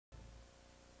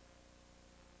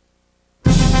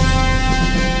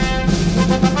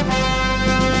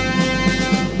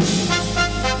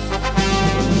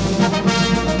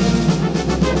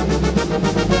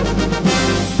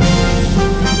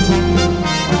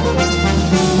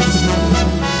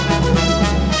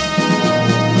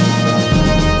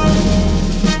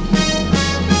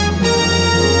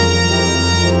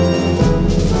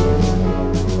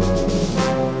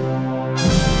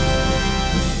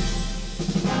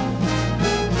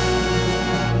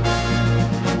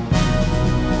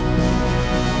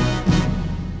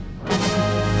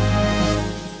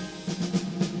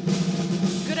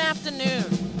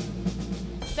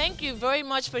very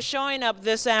much for showing up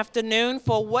this afternoon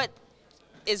for what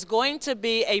is going to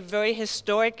be a very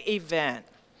historic event.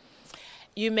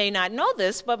 You may not know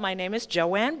this, but my name is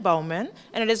Joanne Bowman,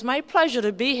 and it is my pleasure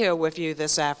to be here with you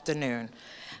this afternoon.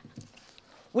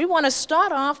 We want to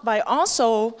start off by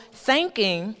also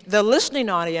thanking the listening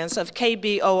audience of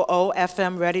KBOO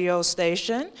FM radio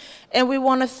station, and we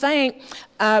want to thank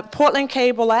Portland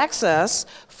Cable Access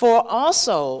for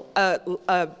also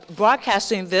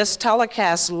broadcasting this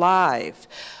telecast live.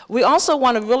 We also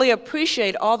want to really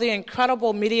appreciate all the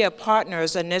incredible media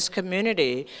partners in this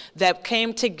community that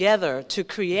came together to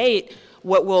create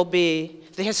what will be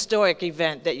the historic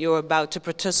event that you're about to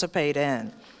participate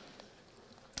in.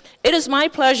 It is my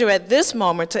pleasure at this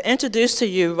moment to introduce to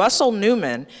you Russell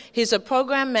Newman. He's a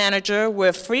program manager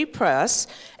with Free Press,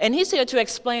 and he's here to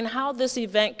explain how this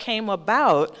event came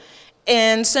about.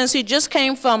 And since he just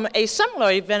came from a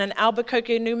similar event in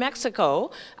Albuquerque, New Mexico,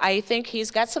 I think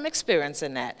he's got some experience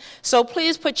in that. So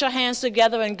please put your hands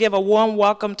together and give a warm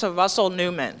welcome to Russell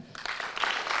Newman.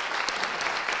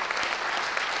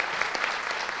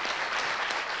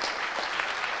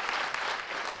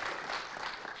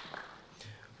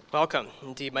 Welcome.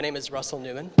 Indeed, my name is Russell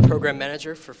Newman, Program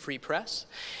Manager for Free Press.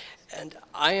 And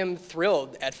I am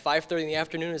thrilled at 5:30 in the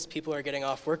afternoon as people are getting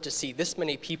off work to see this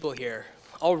many people here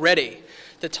already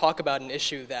to talk about an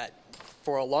issue that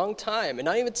for a long time, and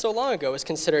not even so long ago, was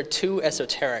considered too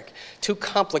esoteric, too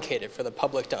complicated for the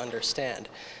public to understand.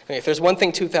 I mean, if there's one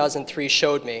thing 2003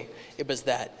 showed me, it was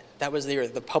that was the year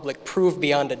the public proved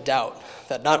beyond a doubt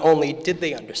that not only did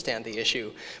they understand the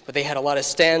issue, but they had a lot of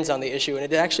stands on the issue,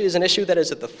 and it actually is an issue that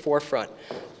is at the forefront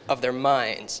of their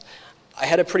minds. I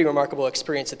had a pretty remarkable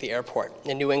experience at the airport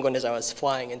in New England as I was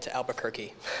flying into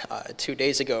Albuquerque 2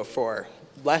 days ago for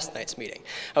last night's meeting.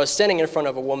 I was standing in front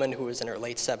of a woman who was in her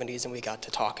late 70s, and we got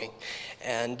to talking.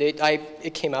 And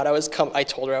it came out, I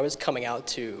told her I was coming out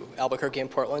to Albuquerque and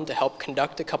Portland to help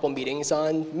conduct a couple meetings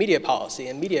on media policy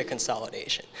and media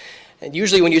consolidation. And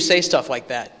usually when you say stuff like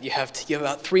that, you have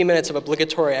about 3 minutes of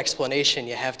obligatory explanation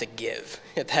you have to give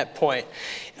at that point.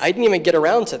 I didn't even get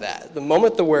around to that. The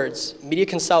moment the words media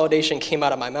consolidation came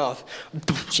out of my mouth,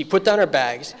 she put down her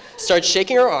bags, started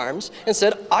shaking her arms, and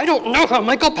said, "I don't know how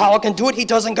Michael Powell can do what he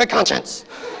does in good conscience."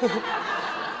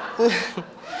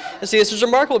 And see, this was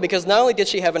remarkable because not only did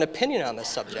she have an opinion on this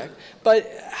subject,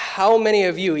 but how many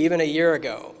of you, even a year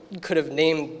ago, could have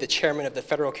named the chairman of the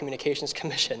Federal Communications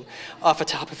Commission off the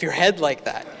top of your head like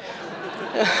that?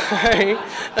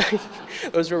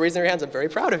 Those were raising their hands. I'm very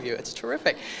proud of you. It's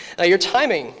terrific. Now, your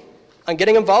timing on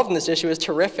getting involved in this issue is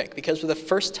terrific because for the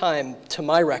first time, to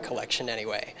my recollection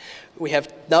anyway, we have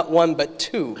not one but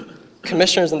two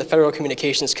commissioners in the Federal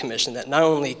Communications Commission that not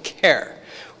only care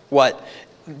what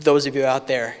those of you out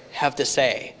there have to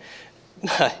say,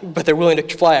 but they're willing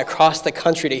to fly across the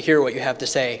country to hear what you have to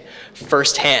say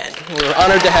firsthand. We're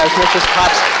honored to have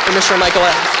Commissioner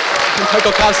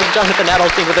Michael Cops and Jonathan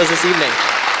Adelstein with us this evening.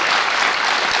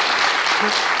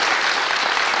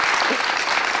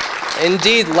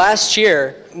 Indeed, last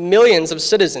year, millions of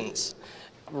citizens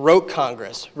wrote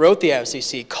Congress, wrote the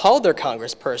FCC, called their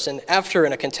congressperson after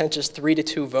in a contentious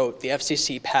 3-2 vote, the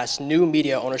FCC passed new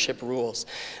media ownership rules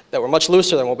that were much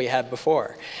looser than what we had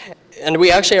before. And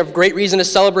we actually have great reason to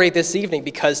celebrate this evening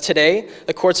because today,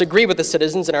 the courts agree with the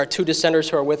citizens and our two dissenters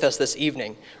who are with us this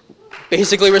evening,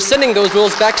 basically rescinding those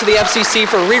rules back to the FCC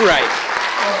for rewrite.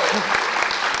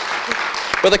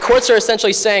 But the courts are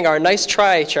essentially saying, "Our nice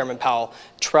try, Chairman Powell,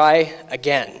 try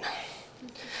again."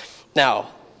 Now,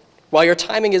 while your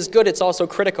timing is good, it's also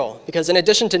critical, because in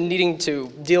addition to needing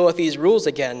to deal with these rules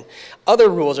again, other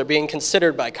rules are being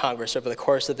considered by Congress over the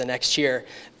course of the next year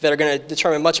that are going to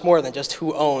determine much more than just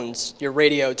who owns your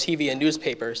radio, TV, and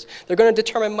newspapers. They're going to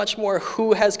determine much more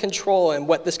who has control and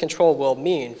what this control will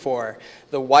mean for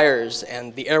the wires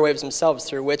and the airwaves themselves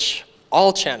through which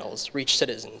all channels reach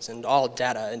citizens and all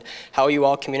data and how you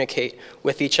all communicate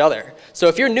with each other. So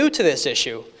if you're new to this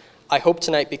issue, I hope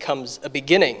tonight becomes a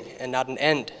beginning and not an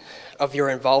end of your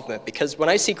involvement, because when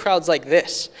I see crowds like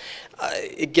this,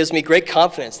 it gives me great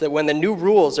confidence that when the new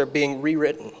rules are being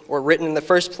rewritten or written in the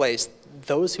first place,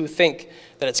 those who think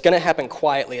that it's going to happen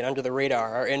quietly and under the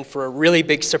radar are in for a really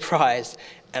big surprise,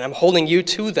 and I'm holding you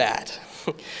to that.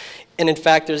 And in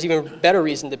fact, there's even better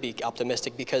reason to be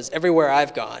optimistic, because everywhere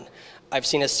I've gone, I've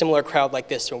seen a similar crowd like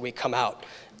this when we come out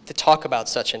to talk about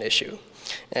such an issue.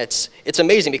 It's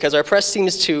amazing because our press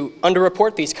seems to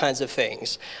underreport these kinds of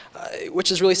things,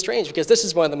 which is really strange because this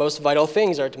is one of the most vital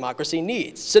things our democracy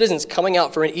needs. Citizens coming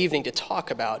out for an evening to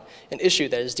talk about an issue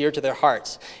that is dear to their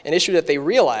hearts, an issue that they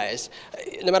realize,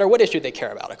 no matter what issue they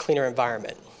care about, a cleaner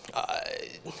environment,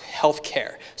 health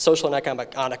care, social and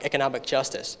economic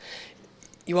justice.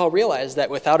 you all realize that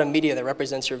without a media that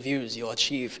represents your views, you'll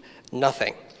achieve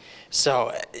nothing.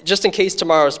 So just in case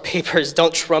tomorrow's papers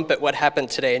don't trumpet what happened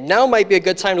today, now might be a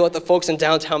good time to let the folks in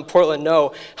downtown Portland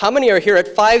know how many are here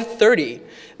at 5:30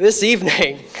 this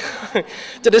evening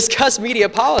to discuss media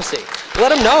policy. Let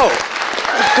them know.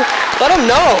 Let them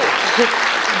know.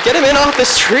 Get them in off the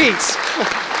streets.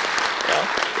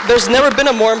 There's never been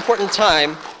a more important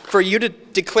time for you to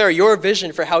declare your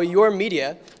vision for how your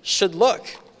media should look.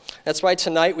 That's why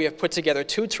tonight we have put together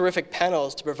 2 terrific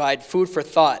panels to provide food for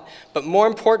thought. But more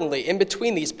importantly, in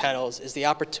between these panels is the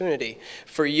opportunity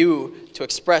for you to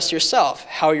express yourself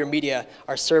how your media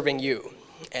are serving you.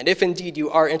 And if indeed you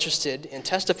are interested in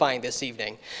testifying this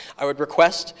evening, I would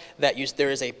request that there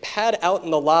is a pad out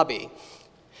in the lobby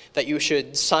that you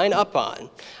should sign up on,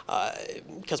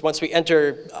 because once we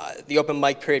enter the open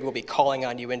mic period, we'll be calling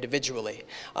on you individually.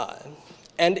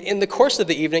 And in the course of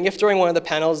the evening, if during one of the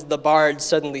panels the bard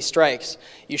suddenly strikes,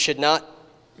 you should not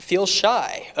feel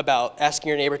shy about asking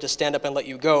your neighbor to stand up and let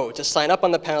you go, to sign up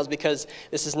on the panels, because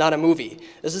this is not a movie.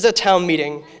 This is a town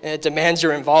meeting, and it demands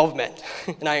your involvement.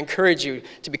 And I encourage you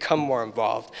to become more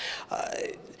involved.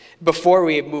 Before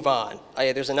we move on,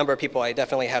 there's a number of people I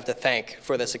definitely have to thank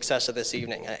for the success of this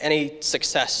evening. Any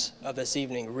success of this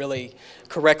evening really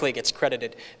correctly gets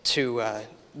credited to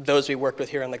those we worked with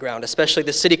here on the ground, especially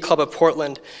the City Club of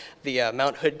Portland, the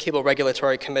Mount Hood Cable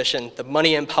Regulatory Commission, the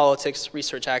Money in Politics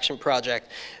Research Action Project,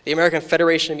 the American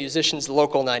Federation of Musicians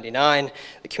Local 99,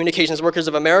 the Communications Workers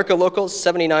of America Local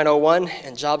 7901,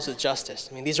 and Jobs with Justice.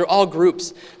 I mean, these are all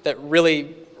groups that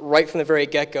really, right from the very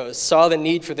get-go, saw the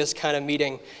need for this kind of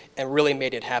meeting and really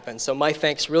made it happen. So my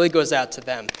thanks really goes out to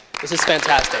them. This is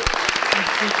fantastic.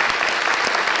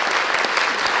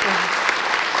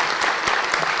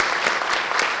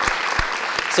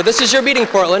 So this is your meeting,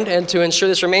 Portland, and to ensure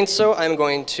this remains so, I'm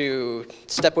going to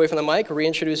step away from the mic,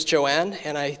 reintroduce Joanne,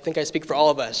 and I think I speak for all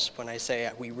of us when I say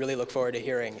we really look forward to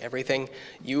hearing everything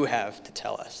you have to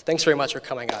tell us. Thanks very much for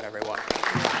coming out, everyone.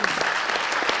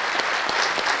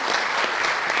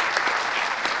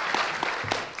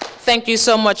 Thank you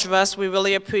so much, Russ. We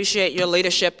really appreciate your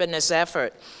leadership in this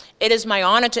effort. It is my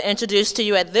honor to introduce to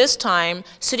you at this time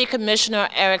City Commissioner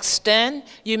Eric Sten.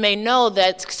 You may know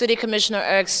that City Commissioner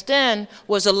Eric Sten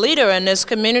was a leader in this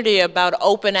community about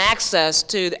open access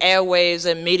to the airwaves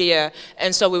and media,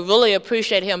 and so we really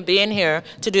appreciate him being here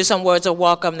to do some words of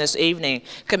welcome this evening.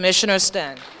 Commissioner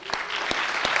Sten.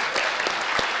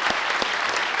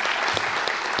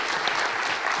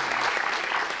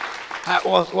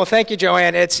 Well, thank you,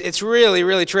 Joanne. It's really,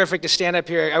 really terrific to stand up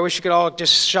here. I wish you could all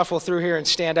just shuffle through here and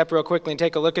stand up real quickly and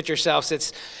take a look at yourselves.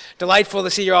 It's delightful to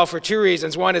see you all for 2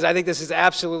 reasons. One is I think this is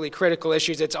absolutely critical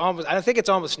issues. I think it's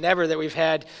almost never that we've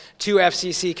had 2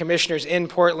 FCC commissioners in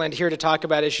Portland here to talk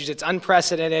about issues. It's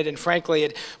unprecedented, and frankly,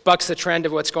 it bucks the trend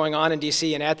of what's going on in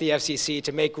DC and at the FCC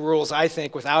to make rules, I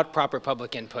think, without proper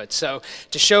public input. So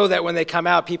to show that when they come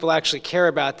out, people actually care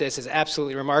about this is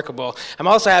absolutely remarkable. I'm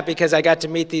also happy because I got to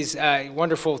meet these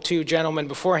wonderful 2 gentlemen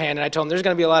beforehand, and I told them there's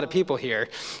going to be a lot of people here,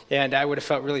 and I would have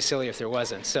felt really silly if there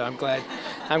wasn't. So I'm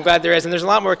glad there is, and there's a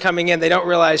lot more coming in. They don't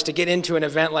realize to get into an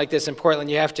event like this in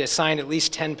Portland, you have to sign at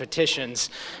least 10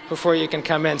 petitions before you can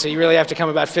come in. So you really have to come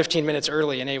about 15 minutes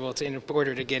early in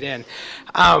order to get in.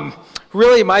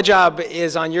 Really, my job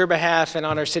is on your behalf and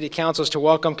on our city councils to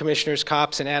welcome Commissioners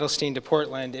Copps and Adelstein to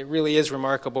Portland. It really is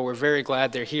remarkable. We're very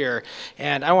glad they're here,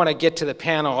 and I want to get to the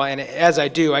panel. And as I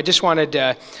do, I just wanted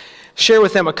to share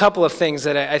with them a couple of things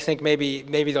that I think maybe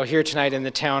they'll hear tonight in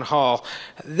the town hall.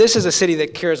 This is a city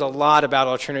that cares a lot about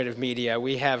alternative media.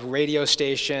 We have radio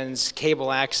stations,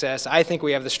 cable access. I think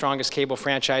we have the strongest cable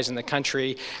franchise in the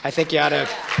country. I think you ought to...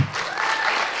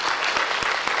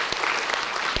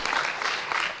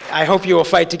 I hope you will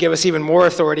fight to give us even more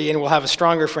authority and we'll have a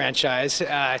stronger franchise.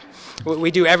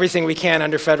 We do everything we can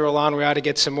under federal law, and we ought to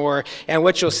get some more. And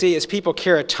what you'll see is people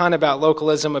care a ton about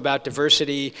localism, about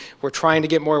diversity. We're trying to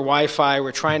get more Wi-Fi.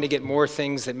 We're trying to get more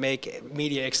things that make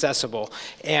media accessible.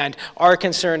 And our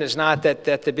concern is not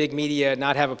that the big media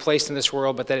not have a place in this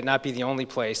world, but that it not be the only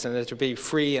place, and that there be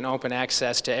free and open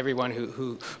access to everyone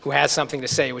who has something to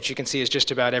say, which you can see is just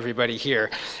about everybody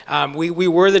here. We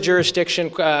were the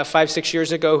jurisdiction 5-6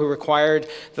 years ago who required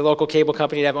the local cable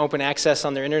company to have open access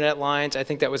on their internet lines. I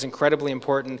think that was incredibly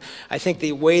important. I think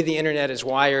the way the internet is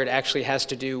wired actually has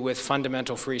to do with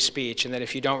fundamental free speech, and that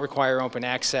if you don't require open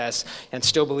access and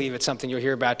still believe it's something you'll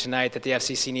hear about tonight that the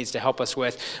FCC needs to help us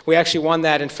with. We actually won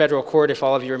that in federal court, if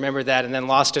all of you remember that, and then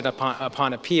lost it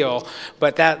upon appeal.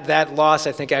 But that loss,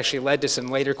 I think, actually led to some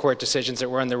later court decisions that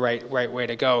were on the right way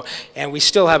to go. And we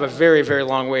still have a very, very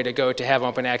long way to go to have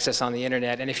open access on the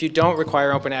internet. And if you don't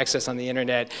require open access on the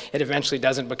internet, it eventually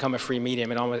doesn't become a free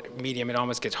medium. It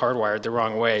almost gets hardwired the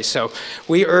wrong way. So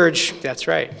we urge, that's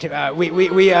right, we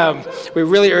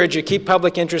really urge you, keep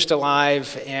public interest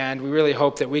alive, and we really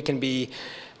hope that we can be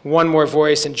one more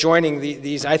voice in joining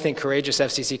these, I think, courageous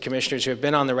FCC commissioners who have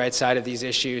been on the right side of these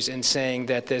issues in saying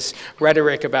that this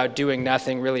rhetoric about doing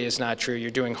nothing really is not true.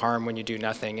 You're doing harm when you do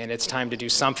nothing, and it's time to do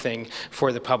something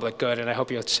for the public good, and I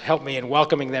hope you'll help me in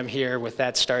welcoming them here with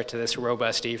that start to this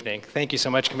robust evening. Thank you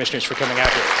so much, commissioners, for coming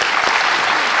out here.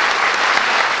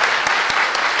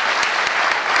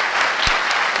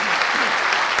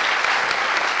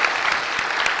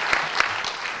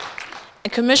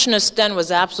 And Commissioner Sten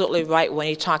was absolutely right when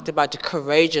he talked about the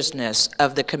courageousness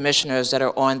of the commissioners that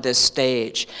are on this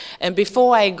stage. And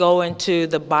before I go into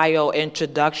the bio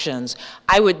introductions,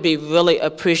 I would be really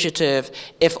appreciative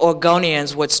if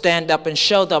Oregonians would stand up and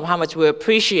show them how much we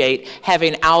appreciate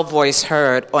having our voice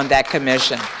heard on that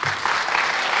commission.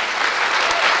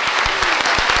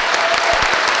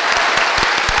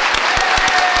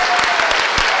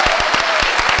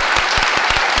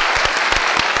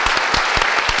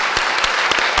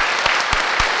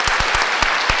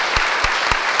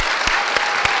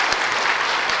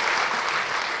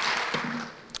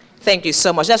 Thank you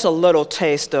so much. That's a little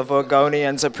taste of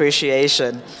Oregonians'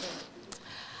 appreciation.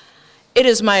 It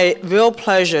is my real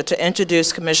pleasure to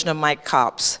introduce Commissioner Mike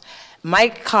Copps.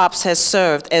 Mike Copps has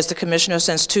served as the commissioner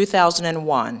since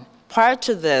 2001. Prior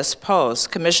to this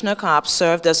post, Commissioner Copps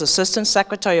served as Assistant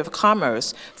Secretary of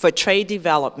Commerce for Trade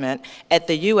Development at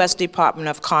the U.S. Department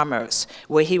of Commerce,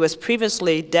 where he was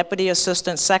previously Deputy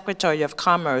Assistant Secretary of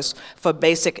Commerce for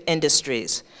Basic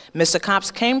Industries. Mr.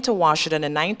 Copps came to Washington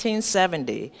in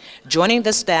 1970, joining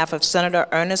the staff of Senator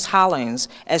Ernest Hollings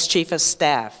as Chief of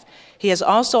Staff. He has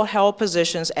also held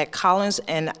positions at Collins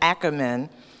and Ackerman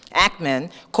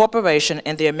Corporation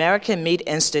and the American Meat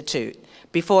Institute.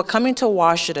 Before coming to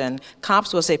Washington,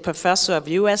 Copps was a professor of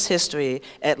U.S. history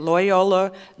at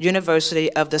Loyola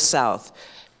University of the South.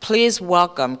 Please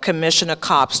welcome Commissioner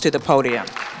Copps to the podium.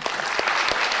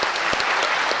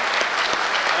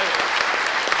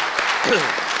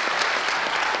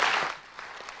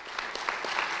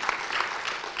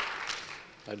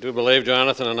 I do believe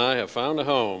Jonathan and I have found a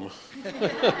home.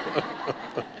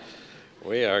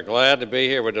 We are glad to be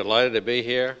here. We're delighted to be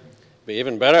here. It'd be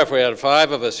even better if we had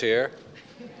 5 of us here.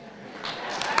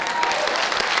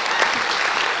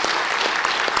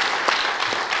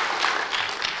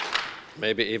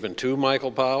 Maybe even 2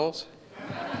 Michael Powells.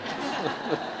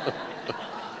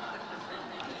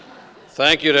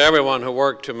 Thank you to everyone who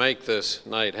worked to make this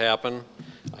night happen.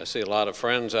 I see a lot of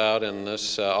friends out in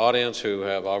this audience who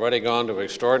have already gone to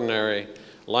extraordinary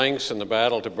lengths in the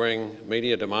battle to bring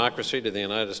media democracy to the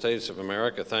United States of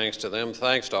America. Thanks to them.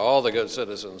 Thanks to all the good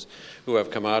citizens who have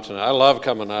come out tonight. I love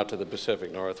coming out to the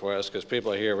Pacific Northwest because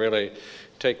people here really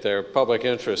take their public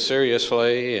interest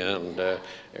seriously, and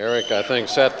Eric, I think,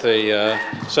 set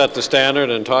the standard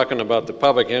in talking about the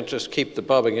public interest, keep the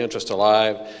public interest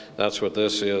alive. That's what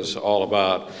this is all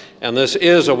about. And this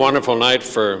is a wonderful night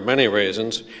for many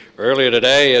reasons. Earlier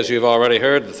today, as you've already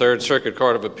heard, the Third Circuit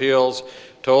Court of Appeals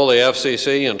told the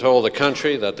FCC and told the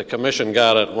country that the Commission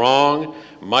got it wrong,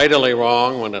 mightily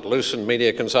wrong, when it loosened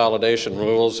media consolidation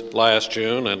rules last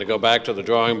June, and to go back to the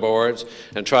drawing boards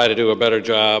and try to do a better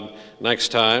job next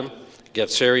time, get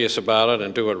serious about it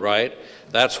and do it right.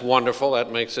 That's wonderful.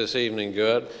 That makes this evening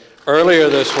good. Earlier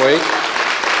this week,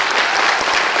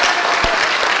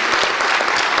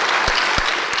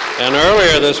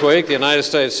 the United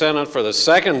States Senate, for the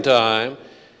second time,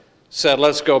 said,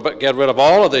 let's go get rid of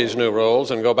all of these new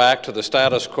rules and go back to the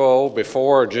status quo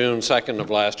before June 2nd of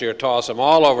last year, toss them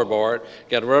all overboard,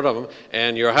 get rid of them,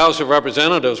 and your House of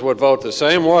Representatives would vote the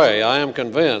same way, I am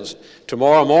convinced,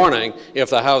 tomorrow morning if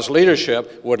the House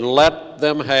leadership would let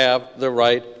them have the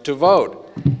right to vote.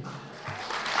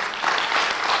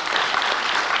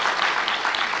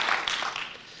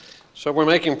 So we're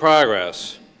making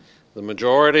progress. The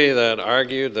majority that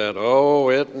argued that, oh,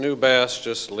 it knew best,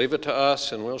 just leave it to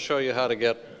us and we'll show you how to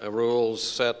get rules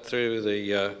set through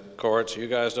the courts. You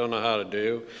guys don't know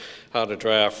how to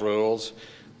draft rules.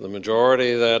 The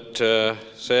majority that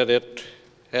said it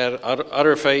had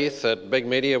utter faith that big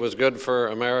media was good for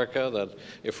America, that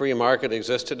a free market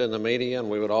existed in the media and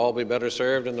we would all be better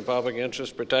served in the public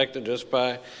interest protected just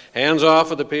by hands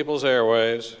off of the people's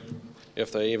airwaves.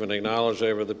 If they even acknowledge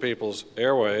they were the people's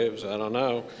airwaves, I don't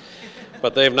know.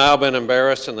 But they've now been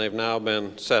embarrassed and they've now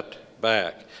been set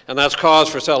back. And that's cause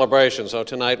for celebration, so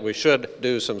tonight we should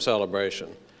do some celebration.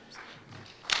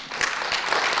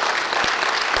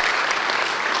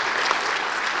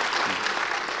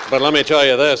 But let me tell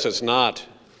you this, it's not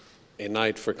a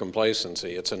night for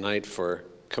complacency, it's a night for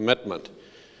commitment.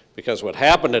 Because what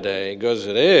happened today, good as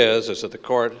it is that the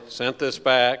court sent this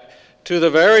back to the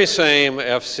very same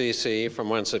FCC from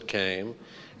whence it came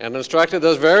and instructed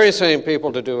those very same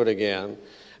people to do it again.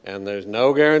 And there's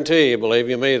no guarantee, believe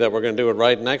you me, that we're going to do it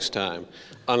right next time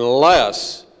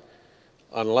unless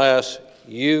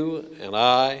you and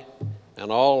I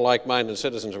and all like-minded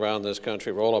citizens around this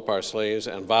country roll up our sleeves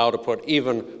and vow to put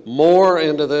even more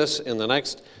into this in the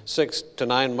next 6 to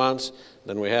 9 months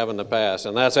than we have in the past.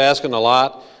 And that's asking a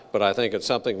lot, but I think it's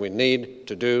something we need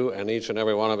to do, and each and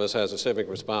every one of us has a civic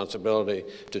responsibility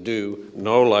to do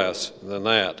no less than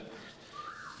that.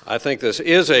 I think this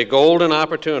is a golden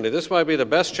opportunity. This might be the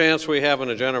best chance we have in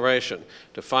a generation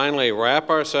to finally wrap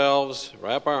our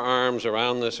arms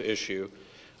around this issue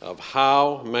of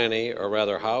how many, or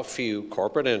rather how few,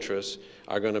 corporate interests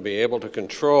are going to be able to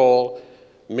control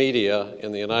media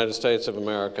in the United States of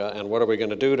America, and what are we going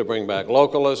to do to bring back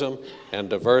localism and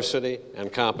diversity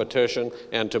and competition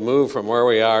and to move from where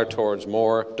we are towards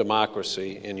more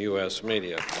democracy in U.S.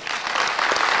 media.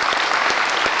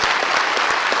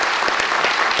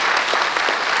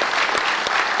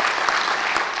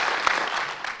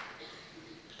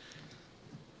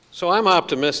 So I'm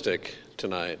optimistic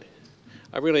tonight.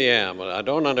 I really am. I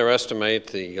don't underestimate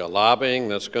the lobbying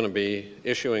that's going to be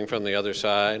issuing from the other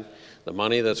side, the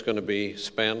money that's going to be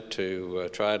spent to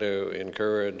try to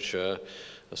encourage a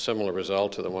similar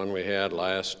result to the one we had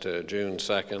last June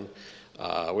 2nd.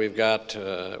 We've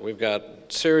got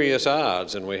serious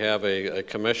odds, and we have a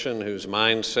commission whose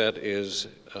mindset is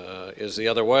the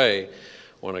other way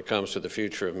when it comes to the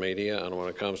future of media and when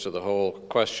it comes to the whole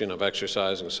question of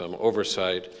exercising some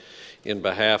oversight in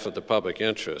behalf of the public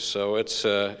interest. So it's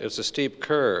a steep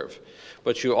curve,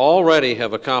 but you already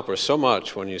have accomplished so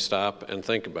much when you stop and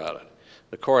think about it.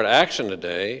 The court action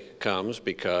today comes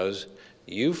because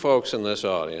you folks in this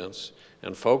audience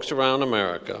and folks around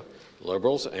America,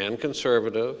 liberals and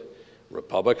conservative,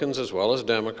 Republicans as well as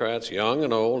Democrats, young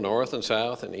and old, north and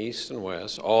south and east and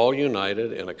west, all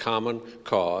united in a common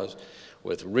cause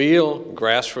with real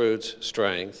grassroots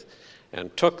strength,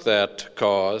 and took that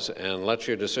cause and let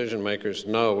your decision makers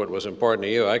know what was important to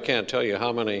you. I can't tell you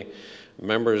how many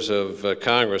members of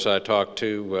Congress I talked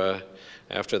to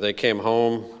after they came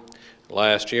home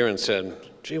last year and said,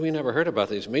 gee, we never heard about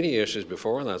these media issues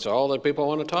before, and that's all that people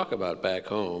want to talk about back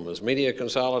home is media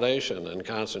consolidation and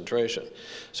concentration.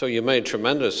 So you made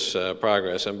tremendous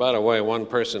progress. And by the way, one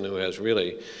person who has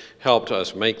really helped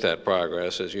us make that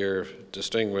progress is your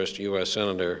distinguished U.S.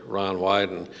 Senator Ron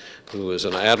Wyden, who is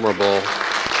an admirable,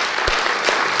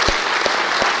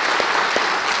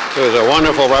 who is a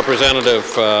wonderful representative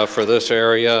for this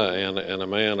area and a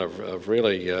man of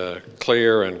really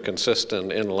clear and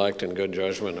consistent intellect and good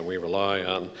judgment, and we rely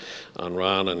on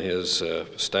Ron and his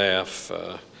staff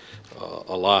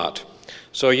a lot.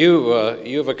 So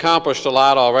you've accomplished a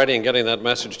lot already in getting that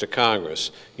message to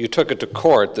Congress. You took it to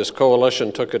court. This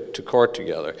coalition took it to court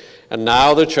together. And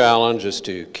now the challenge is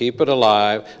to keep it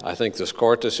alive. I think this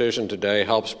court decision today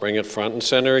helps bring it front and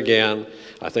center again.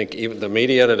 I think even the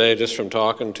media today, just from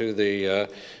talking to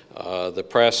the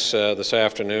press this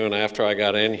afternoon after I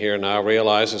got in here, now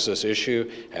realizes this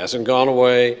issue hasn't gone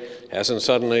away, hasn't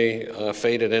suddenly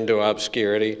faded into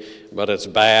obscurity, but it's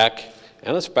back.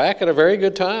 And it's back at a very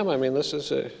good time. I mean, this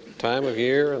is a time of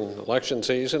year and election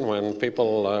season when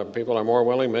people are more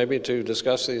willing maybe to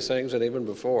discuss these things than even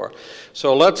before.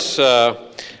 So let's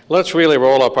really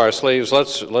roll up our sleeves.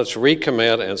 Let's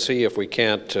recommit and see if we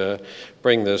can't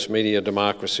bring this media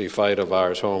democracy fight of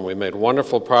ours home. We made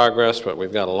wonderful progress, but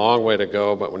we've got a long way to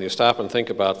go. But when you stop and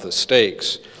think about the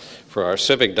stakes for our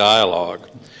civic dialogue,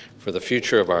 for the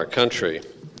future of our country,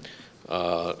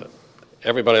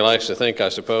 everybody likes to think, I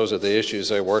suppose, that the issues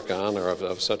they work on are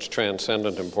of such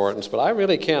transcendent importance, but I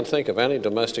really can't think of any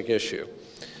domestic issue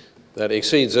that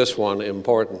exceeds this one in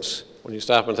importance. When you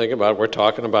stop and think about it, we're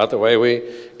talking about the way we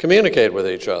communicate with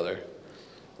each other.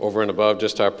 Over and above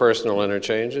just our personal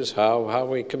interchanges, how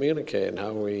we communicate and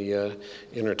how we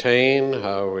entertain,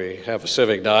 how we have a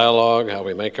civic dialogue, how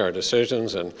we make our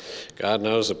decisions. And God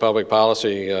knows the public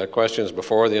policy questions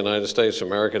before the United States of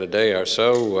America today are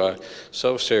so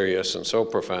serious and so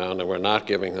profound, and we're not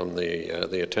giving them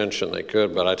the attention they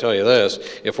could. But I tell you this,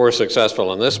 if we're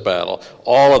successful in this battle,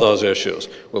 all of those issues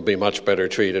will be much better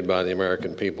treated by the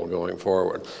American people going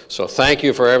forward. So thank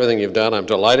you for everything you've done. I'm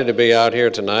delighted to be out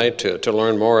here tonight to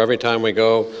learn more. Every time we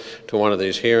go to one of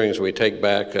these hearings, we take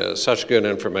back such good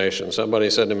information. Somebody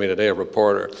said to me today, a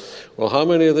reporter, well, how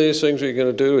many of these things are you going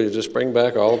to do? You just bring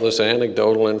back all this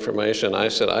anecdotal information? I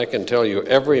said, I can tell you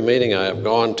every meeting I have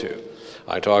gone to,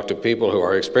 I talk to people who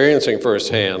are experiencing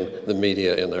firsthand the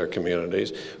media in their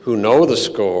communities, who know the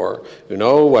score, who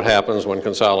know what happens when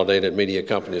consolidated media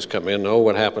companies come in, know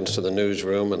what happens to the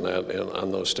newsroom and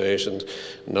on those stations,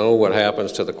 know what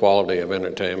happens to the quality of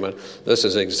entertainment. This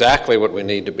is exactly what we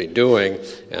need to be doing,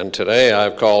 and today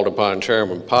I've called upon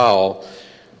Chairman Powell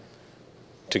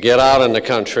to get out in the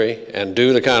country and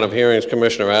do the kind of hearings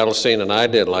Commissioner Adelstein and I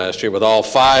did last year with all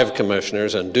 5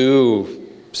 commissioners, and do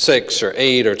 6 or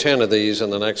 8 or 10 of these in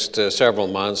the next several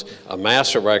months,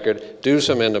 amass a record, do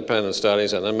some independent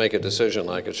studies, and then make a decision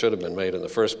like it should have been made in the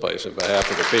first place on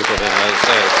behalf of the people of the United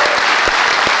States.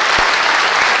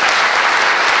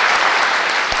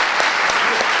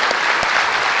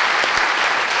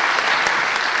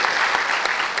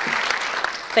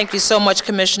 Thank you so much,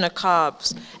 Commissioner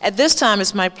Cobbs. At this time,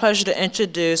 it's my pleasure to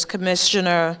introduce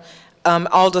Commissioner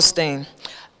Adelstein.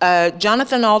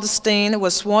 Jonathan Adelstein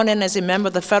was sworn in as a member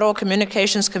of the Federal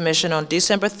Communications Commission on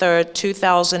December 3rd,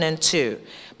 2002.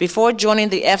 Before joining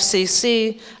the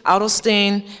FCC,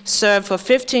 Adelstein served for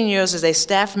 15 years as a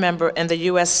staff member in the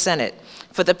U.S. Senate.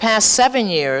 For the past 7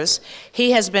 years,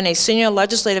 he has been a senior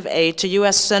legislative aide to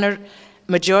U.S. Senate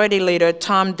Majority Leader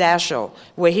Tom Daschle,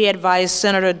 where he advised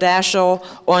Senator Daschle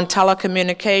on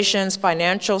telecommunications,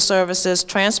 financial services,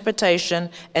 transportation,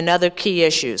 and other key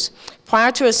issues.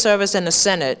 Prior to his service in the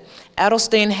Senate,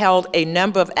 Adelstein held a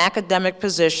number of academic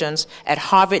positions at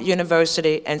Harvard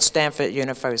University and Stanford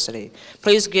University.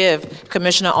 Please give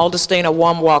Commissioner Adelstein a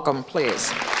warm welcome,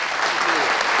 please.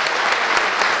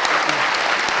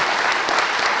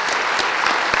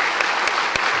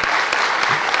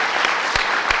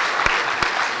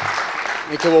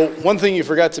 Okay, well, one thing you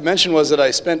forgot to mention was that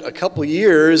I spent a couple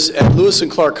years at Lewis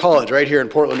and Clark College right here in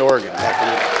Portland, Oregon.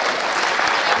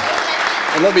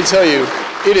 And let me tell you,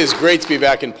 it is great to be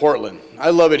back in Portland.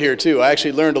 I love it here too. I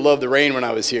actually learned to love the rain when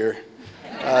I was here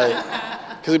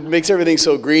because it makes everything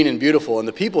so green and beautiful, and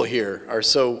the people here are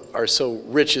so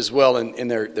rich as well in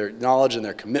their knowledge and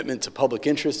their commitment to public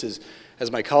interest,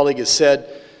 as my colleague has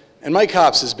said. And Mike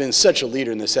Hops has been such a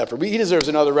leader in this effort. He deserves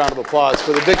another round of applause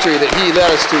for the victory that he led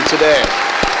us to today.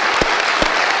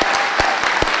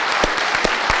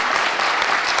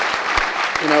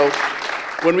 You know,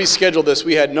 when we scheduled this,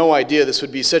 we had no idea this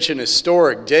would be such an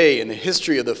historic day in the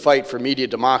history of the fight for media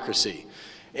democracy.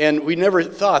 And we never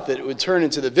thought that it would turn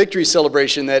into the victory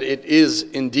celebration that it is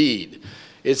indeed.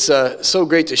 It's so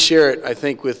great to share it, I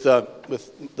think, with the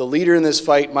leader in this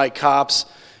fight, Mike Hops,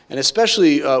 and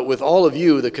especially with all of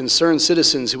you, the concerned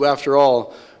citizens who, after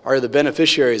all, are the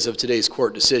beneficiaries of today's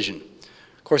court decision.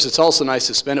 Of course, it's also nice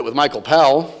to spend it with Michael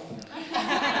Powell.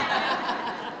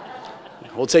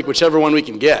 We'll take whichever one we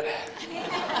can get.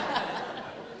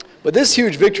 But this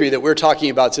huge victory that we're talking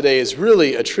about today is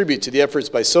really a tribute to the efforts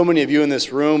by so many of you in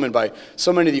this room and by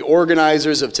so many of the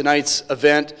organizers of tonight's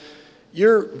event.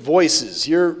 Your voices,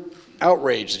 your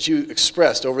outrage that you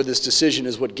expressed over this decision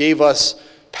is what gave us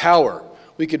power.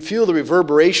 We could feel the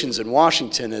reverberations in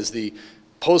Washington as the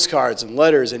postcards and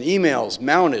letters and emails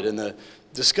mounted and the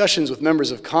discussions with members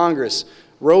of Congress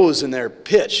rose in their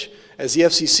pitch as the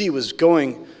FCC was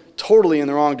going totally in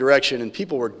the wrong direction and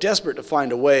people were desperate to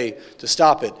find a way to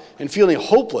stop it and feeling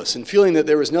hopeless and feeling that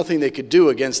there was nothing they could do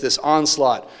against this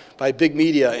onslaught by big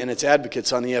media and its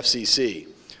advocates on the FCC.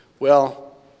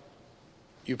 Well,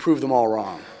 you proved them all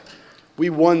wrong. We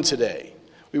won today.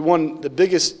 We won the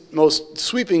biggest, most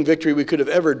sweeping victory we could have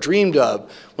ever dreamed of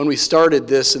when we started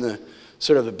this in the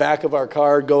sort of the back of our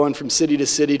car, going from city to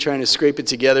city, trying to scrape it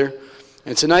together.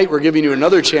 And tonight we're giving you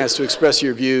another chance to express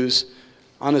your views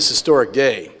on this historic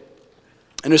day.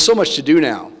 And there's so much to do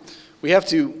now. We have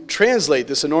to translate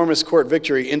this enormous court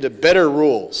victory into better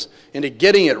rules, into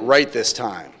getting it right this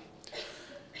time.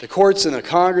 The courts and the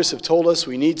Congress have told us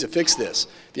we need to fix this.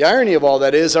 The irony of all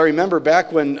that is, I remember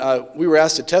back when we were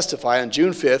asked to testify on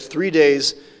June 5th, 3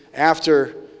 days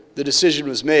after the decision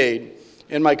was made,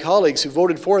 and my colleagues who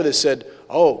voted for this said,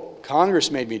 oh,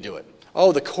 Congress made me do it.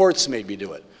 Oh, the courts made me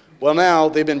do it. Well, now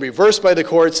they've been reversed by the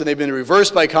courts and they've been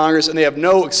reversed by Congress, and they have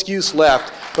no excuse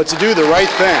left but to do the right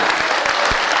thing.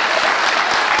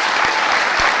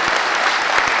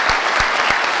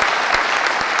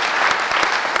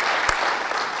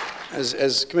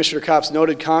 As Commissioner Copps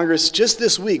noted, Congress just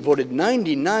this week voted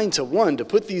 99-1 to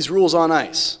put these rules on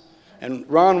ice. And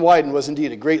Ron Wyden was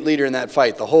indeed a great leader in that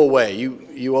fight the whole way.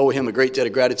 You owe him a great debt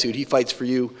of gratitude. He fights for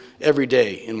you every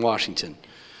day in Washington.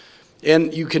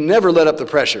 And you can never let up the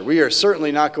pressure. We are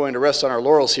certainly not going to rest on our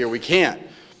laurels here. We can't.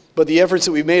 But the efforts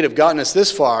that we've made have gotten us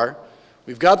this far.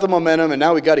 We've got the momentum, and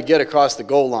now we've got to get across the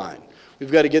goal line.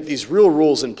 We've got to get these real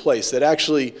rules in place that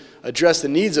actually address the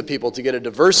needs of people to get a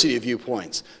diversity of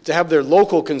viewpoints, to have their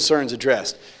local concerns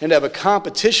addressed, and to have a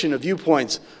competition of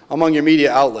viewpoints among your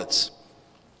media outlets.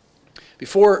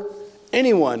 Before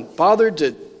anyone bothered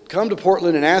to come to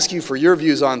Portland and ask you for your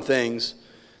views on things,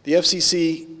 the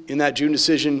FCC, in that June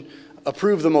decision,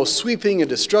 approved the most sweeping and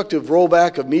destructive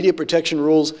rollback of media protection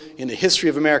rules in the history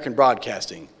of American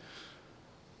broadcasting.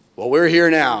 Well, we're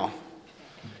here now,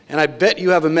 and I bet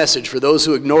you have a message for those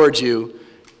who ignored you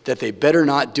that they better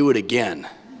not do it again.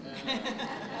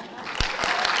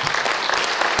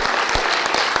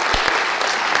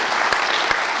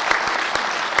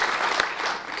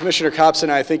 Commissioner Copps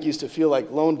and I think, used to feel like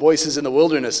lone voices in the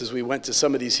wilderness as we went to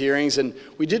some of these hearings, and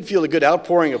we did feel a good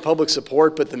outpouring of public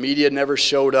support, but the media never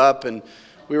showed up, and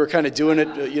we were kind of doing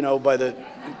it, you know,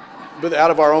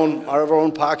 out of our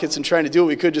own pockets and trying to do what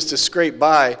we could just to scrape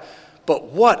by. But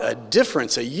what a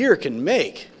difference a year can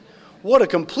make. What a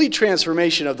complete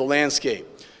transformation of the landscape.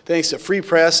 Thanks to Free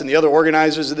Press and the other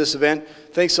organizers of this event,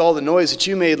 thanks to all the noise that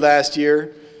you made last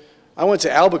year. I went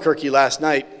to Albuquerque last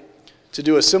night to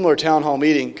do a similar town hall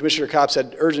meeting. Commissioner Copps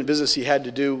had urgent business he had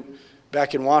to do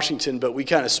back in Washington, but we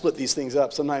kind of split these things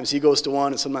up. Sometimes he goes to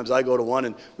one and sometimes I go to one,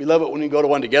 and we love it when we go to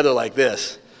one together like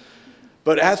this.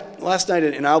 But last night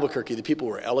in Albuquerque, the people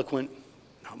were eloquent.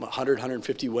 100,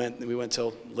 150 went, and we went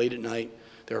till late at night.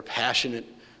 They were passionate.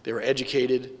 They were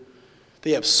educated.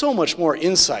 They have so much more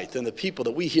insight than the people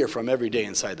that we hear from every day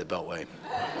inside the Beltway.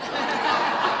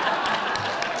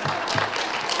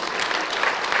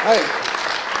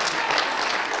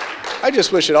 I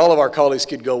just wish that all of our colleagues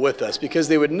could go with us, because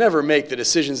they would never make the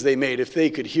decisions they made if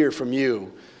they could hear from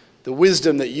you, the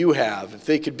wisdom that you have. If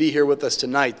they could be here with us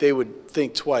tonight, they would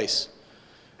think twice.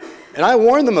 And I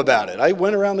warned them about it. I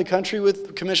went around the country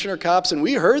with Commissioner Copps, and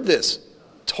we heard this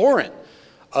torrent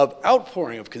of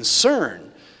outpouring of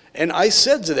concern. And I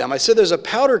said to them, there's a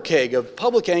powder keg of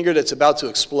public anger that's about to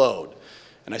explode.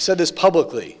 And I said this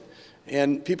publicly.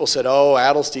 And people said, oh,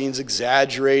 Adelstein's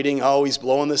exaggerating. Oh, he's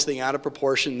blowing this thing out of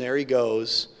proportion. There he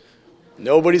goes.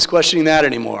 Nobody's questioning that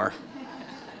anymore.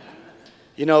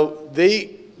 You know,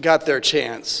 they got their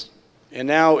chance, and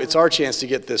now it's our chance to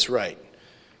get this right.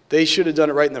 They should have done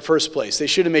it right in the first place. They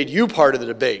should have made you part of the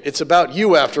debate. It's about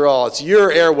you, after all. It's your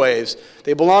airwaves.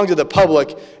 They belong to the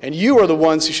public, and you are the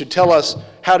ones who should tell us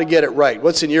how to get it right,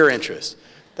 what's in your interest.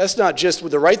 That's not just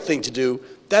the right thing to do.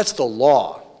 That's the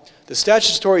law. The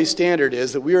statutory standard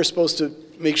is that we are supposed to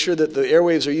make sure that the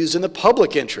airwaves are used in the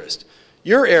public interest,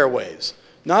 your airwaves,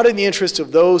 not in the interest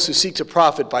of those who seek to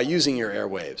profit by using your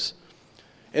airwaves.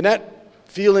 And that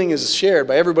feeling is shared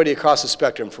by everybody across the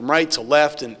spectrum, from right to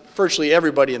left and virtually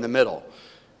everybody in the middle.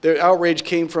 The outrage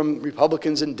came from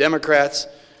Republicans and Democrats.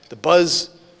 The buzz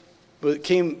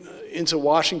came into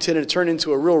Washington, and it turned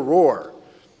into a real roar.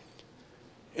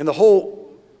 And the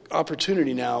whole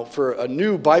opportunity now for a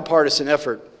new bipartisan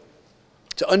effort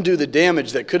to undo the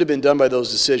damage that could have been done by those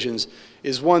decisions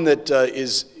is one that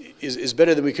is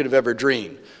better than we could have ever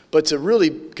dreamed. But to really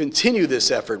continue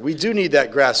this effort, we do need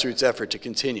that grassroots effort to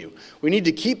continue. We need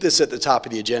to keep this at the top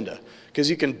of the agenda, because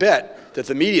you can bet that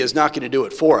the media is not going to do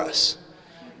it for us.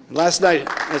 And last night,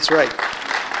 that's right.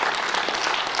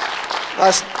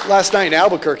 Last night in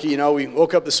Albuquerque, you know, we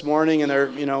woke up this morning and there,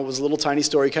 you know, was a little tiny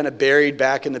story kind of buried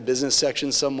back in the business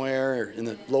section somewhere, or in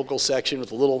the local section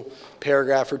with a little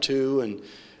paragraph or two,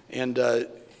 and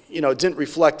you know, it didn't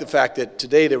reflect the fact that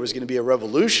today there was going to be a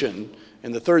revolution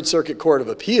in the Third Circuit Court of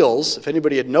Appeals. If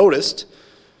anybody had noticed,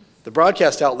 the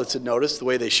broadcast outlets had noticed the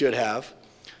way they should have.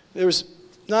 There was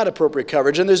not appropriate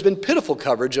coverage, and there's been pitiful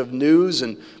coverage of news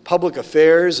and public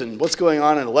affairs and what's going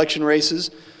on in election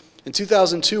races. In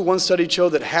 2002, one study showed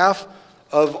that half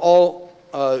of all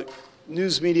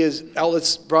news media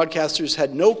outlets, broadcasters,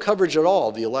 had no coverage at all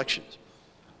of the elections.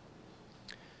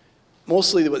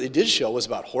 Mostly what they did show was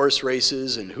about horse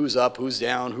races and who's up, who's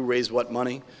down, who raised what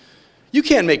money. You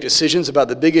can't make decisions about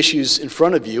the big issues in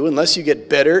front of you unless you get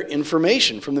better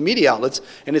information from the media outlets,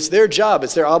 and it's their job,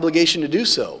 it's their obligation to do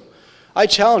so. I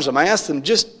challenged them. I asked them,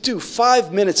 just do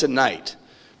 5 minutes a night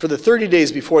for the 30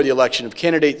 days before the election of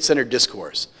candidate-centered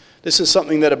discourse. This is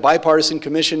something that a bipartisan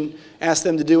commission asked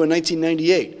them to do in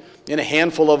 1998, and a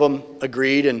handful of them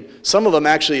agreed, and some of them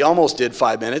actually almost did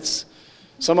 5 minutes.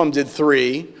 Some of them did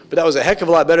 3, but that was a heck of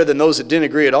a lot better than those that didn't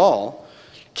agree at all.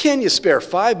 Can you spare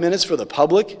 5 minutes for the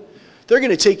public? They're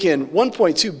going to take in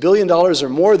 $1.2 billion or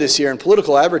more this year in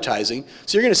political advertising,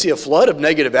 so you're going to see a flood of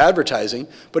negative advertising,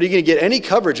 but are you going to get any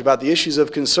coverage about the issues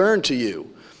of concern to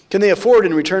you? Can they afford,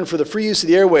 in return for the free use of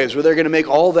the airwaves, where they're going to make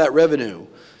all that revenue,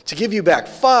 to give you back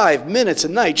 5 minutes a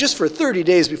night just for 30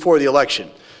 days before the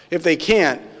election? If they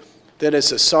can't, then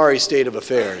it's a sorry state of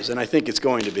affairs, and I think it's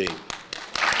going to be.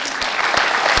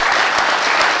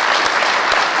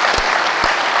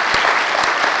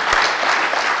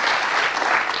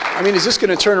 I mean, is this going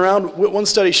to turn around? One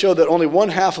study showed that only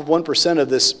 0.5% of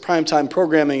this primetime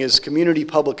programming is community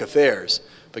public affairs.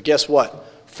 But guess what?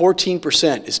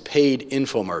 14% is paid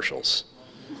infomercials.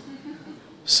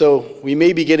 So we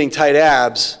may be getting tight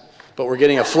abs, but we're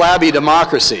getting a flabby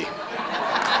democracy.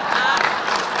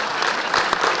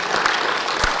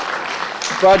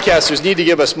 Broadcasters need to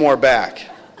give us more back.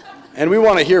 And we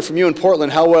want to hear from you in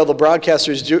Portland how well the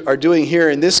broadcasters are doing here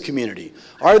in this community.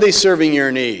 Are they serving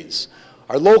your needs?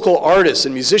 Are local artists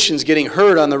and musicians getting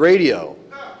heard on the radio?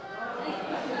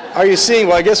 Are you seeing,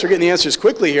 well, I guess we're getting the answers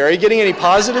quickly here. Are you getting any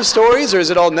positive stories, or is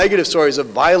it all negative stories of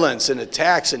violence and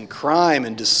attacks and crime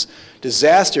and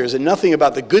disasters and nothing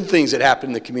about the good things that happen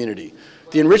in the community?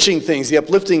 The enriching things, the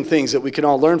uplifting things that we can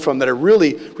all learn from that are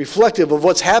really reflective of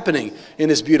what's happening in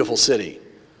this beautiful city.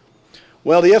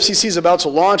 Well, the FCC is about to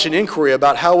launch an inquiry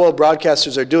about how well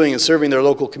broadcasters are doing in serving their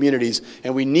local communities,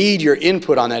 and we need your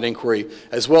input on that inquiry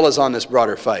as well as on this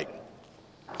broader fight.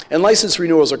 And license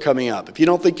renewals are coming up. If you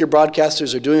don't think your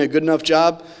broadcasters are doing a good enough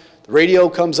job, the radio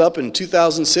comes up in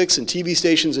 2006 and TV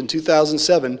stations in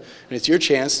 2007, and it's your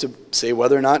chance to say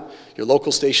whether or not your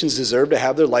local stations deserve to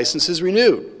have their licenses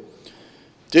renewed.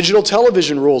 Digital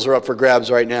television rules are up for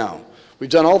grabs right now. We've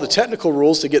done all the technical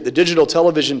rules to get the digital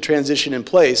television transition in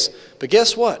place, but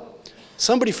guess what?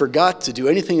 Somebody forgot to do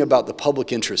anything about the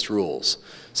public interest rules.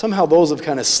 Somehow those have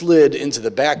kind of slid into the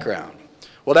background.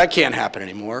 Well, that can't happen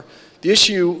anymore. The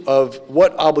issue of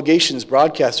what obligations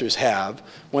broadcasters have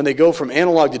when they go from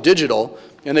analog to digital,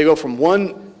 and they go from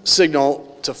one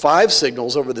signal to 5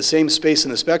 signals over the same space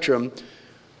in the spectrum,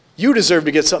 you deserve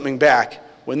to get something back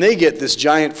when they get this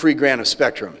giant free grant of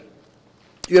spectrum.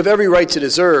 You have every right to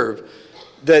deserve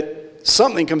that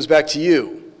something comes back to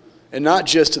you, and not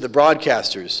just to the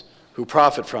broadcasters who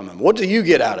profit from them. What do you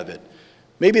get out of it?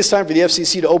 Maybe it's time for the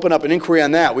FCC to open up an inquiry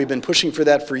on that. We've been pushing for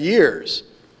that for years.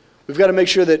 We've got to make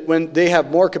sure that when they have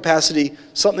more capacity,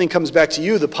 something comes back to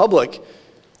you, the public,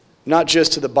 not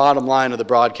just to the bottom line of the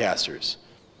broadcasters.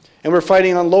 And we're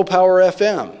fighting on low power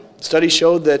FM. Studies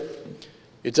showed that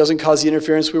it doesn't cause the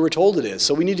interference we were told it is.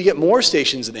 So we need to get more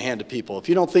stations in the hand of people. If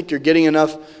you don't think you're getting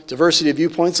enough diversity of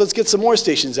viewpoints, let's get some more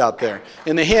stations out there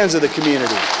in the hands of the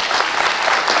community.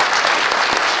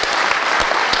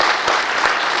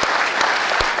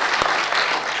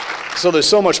 So there's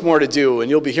so much more to do, and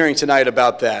you'll be hearing tonight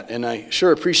about that. And I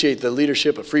sure appreciate the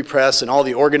leadership of Free Press and all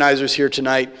the organizers here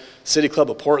tonight, City Club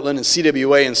of Portland and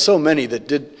CWA, and so many that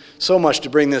did so much to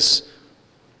bring this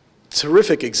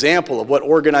terrific example of what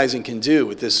organizing can do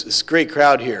with this great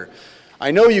crowd here.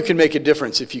 I know you can make a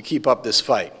difference if you keep up this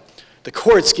fight. The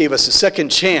courts gave us a second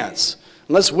chance,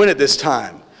 and let's win it this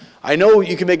time. I know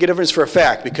you can make a difference for a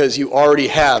fact because you already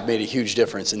have made a huge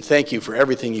difference, and thank you for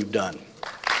everything you've done.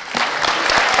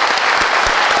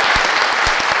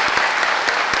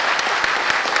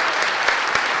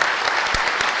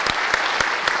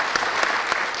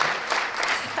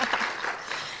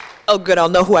 Oh, good. I'll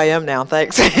know who I am now.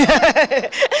 Thanks.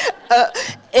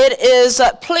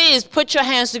 Please put your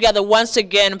hands together once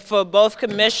again for both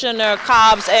Commissioner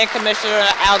Cobbs and Commissioner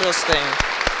Adelstein.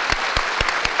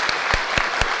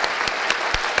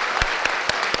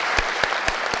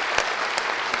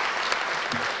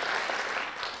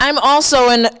 I'm also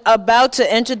about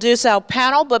to introduce our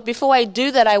panel, but before I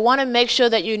do that, I want to make sure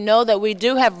that you know that we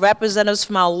do have representatives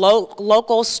from our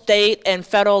local, state, and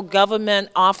federal government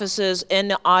offices in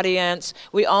the audience.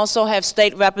 We also have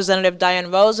State Representative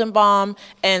Diane Rosenbaum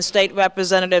and State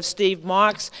Representative Steve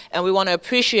Marks, and we want to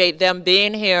appreciate them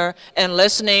being here and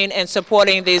listening and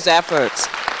supporting these efforts.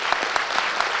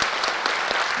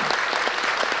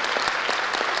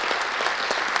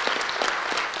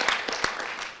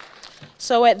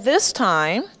 So at this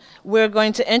time, we're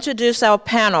going to introduce our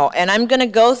panel, and I'm going to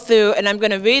go through and I'm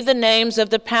going to read the names of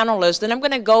the panelists, then I'm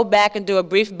going to go back and do a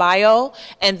brief bio,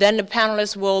 and then the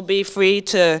panelists will be free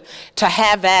to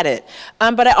have at it.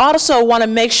 But I also want to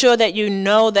make sure that you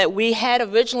know that we had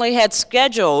originally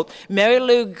scheduled Mary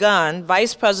Lou Gunn,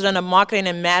 Vice President of Marketing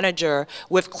and Manager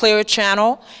with Clear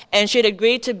Channel, and she'd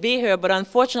agreed to be here, but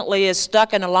unfortunately is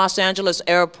stuck in the Los Angeles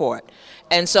airport.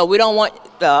 And so we don't want...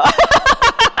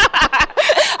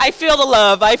 I feel the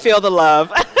love. I feel the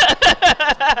love.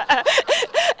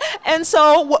 And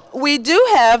so we do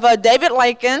have David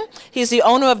Lycan. He's the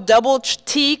owner of Double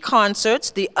T Concerts.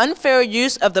 The Unfair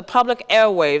Use of the Public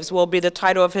Airwaves will be the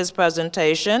title of his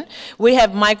presentation. We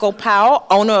have Michael Powell,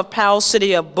 owner of Powell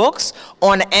City of Books,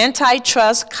 on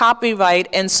antitrust, copyright,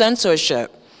 and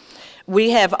censorship.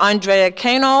 We have Andrea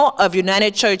Cano of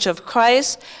United Church of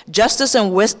Christ, Justice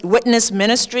and Witness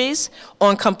Ministries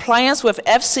on compliance with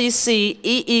FCC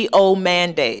EEO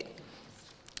mandate.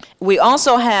 We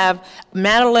also have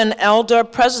Madeline Elder,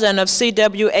 President of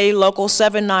CWA Local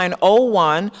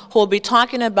 7901, who will be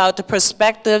talking about the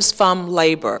perspectives from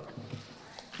labor.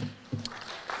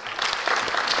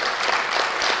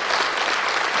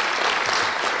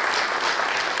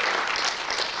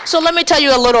 So let me tell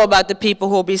you a little about the people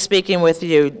who will be speaking with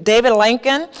you. David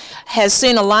Lincoln has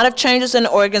seen a lot of changes in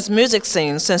Oregon's music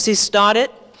scene since he started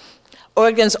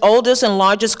Oregon's oldest and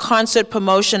largest concert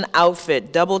promotion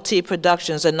outfit, Double T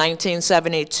Productions, in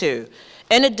 1972.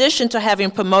 In addition to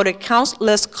having promoted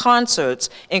countless concerts,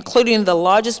 including the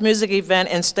largest music event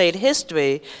in state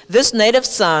history, this native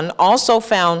son also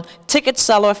found ticket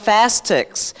seller Fast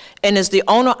Tix and is the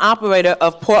owner-operator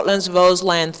of Portland's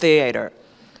Roseland Theater.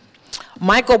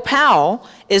 Michael Powell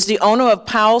is the owner of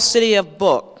Powell City of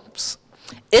Books.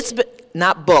 It's been,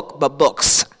 not book, but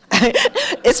books.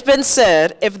 It's been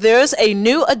said, if there's a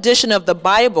new edition of the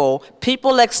Bible,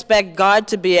 people expect God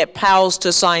to be at Powell's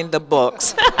to sign the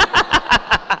books.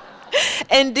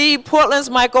 Indeed, Portland's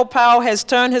Michael Powell has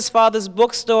turned his father's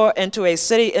bookstore into a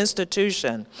city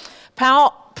institution.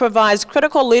 Powell provides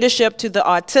critical leadership to the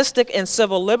artistic and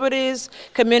civil liberties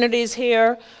communities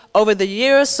here, over the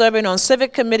years serving on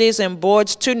civic committees and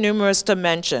boards too numerous to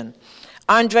mention.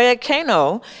 Andrea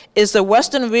Cano is the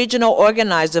Western Regional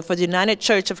Organizer for the United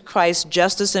Church of Christ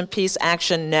Justice and Peace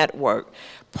Action Network.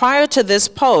 Prior to this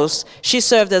post, she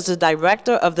served as the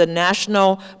director of the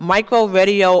National Micro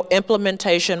Radio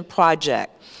Implementation Project.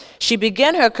 She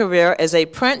began her career as a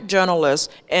print journalist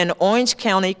in Orange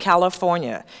County,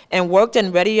 California, and worked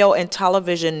in radio and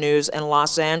television news in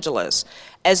Los Angeles.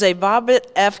 As a Robert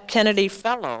F. Kennedy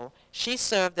Fellow, she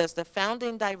served as the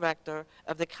founding director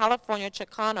of the California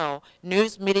Chicano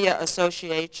News Media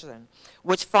Association,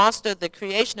 which fostered the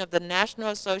creation of the National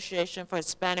Association for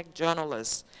Hispanic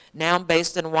Journalists, now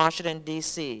based in Washington,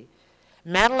 D.C.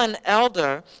 Madeline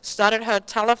Elder started her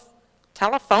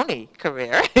telephony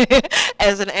career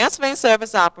as an answering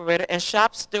service operator and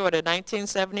shop steward in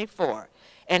 1974,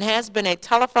 and has been a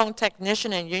telephone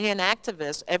technician and union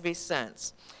activist ever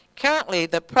since. Currently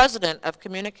the president of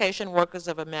Communication Workers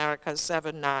of America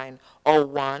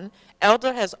 7901,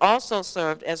 Elder has also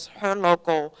served as her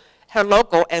local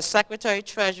as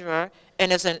secretary-treasurer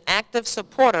and is an active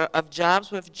supporter of Jobs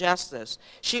with Justice.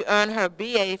 She earned her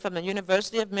BA from the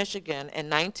University of Michigan in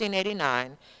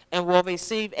 1989 and will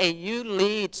receive a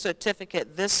U-Lead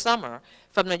certificate this summer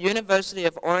from the University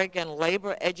of Oregon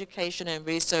Labor Education and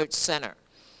Research Center.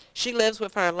 She lives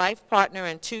with her life partner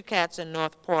and 2 cats in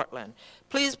North Portland.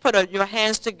 Please put your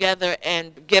hands together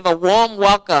and give a warm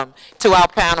welcome to our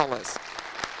panelists.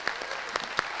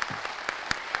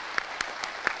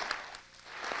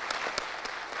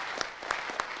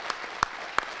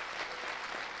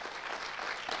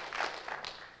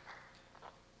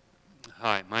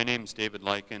 Hi, my name is David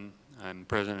Lykin. I'm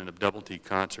president of Double T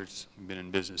Concerts. I've been in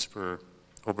business for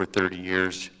over 30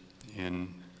 years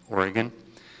in Oregon.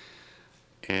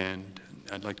 And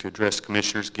I'd like to address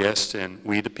commissioners, guests, and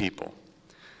we the people.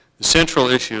 The central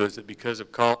issue is that because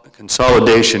of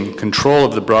consolidation, control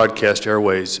of the broadcast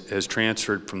airways has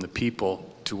transferred from the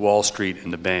people to Wall Street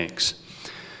and the banks.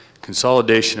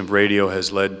 Consolidation of radio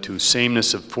has led to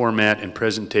sameness of format and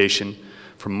presentation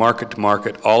from market to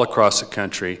market all across the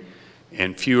country,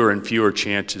 and fewer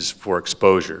chances for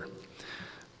exposure.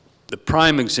 The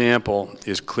prime example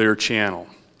is Clear Channel,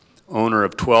 owner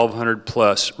of 1,200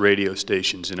 plus radio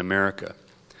stations in America.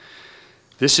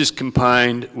 This is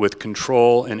combined with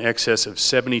control in excess of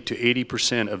 70 to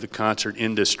 80% of the concert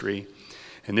industry,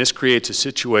 and this creates a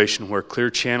situation where Clear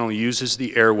Channel uses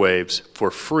the airwaves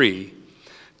for free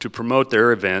to promote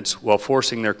their events while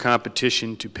forcing their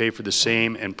competition to pay for the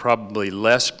same and probably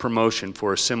less promotion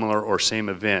for a similar or same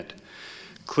event.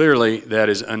 Clearly, that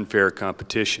is unfair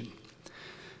competition.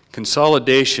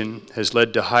 Consolidation has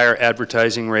led to higher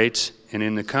advertising rates, and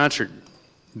in the concert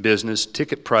business,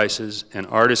 ticket prices and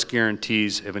artist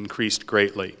guarantees have increased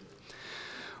greatly.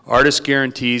 Artist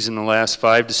guarantees in the last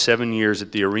 5 to 7 years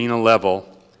at the arena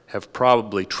level have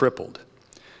probably tripled.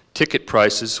 Ticket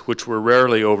prices, which were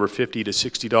rarely over $50 to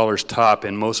 $60 top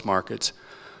in most markets,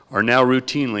 are now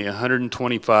routinely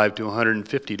 $125 to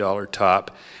 $150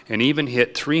 top, and even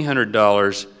hit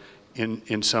 $300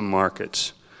 in some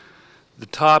markets. The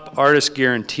top artist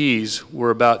guarantees were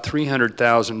about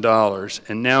 $300,000,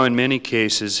 and now in many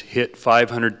cases hit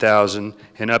 $500,000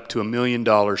 and up to $1 million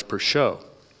per show.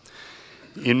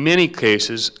 In many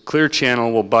cases, Clear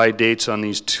Channel will buy dates on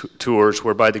these tours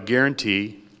whereby the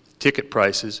guarantee, ticket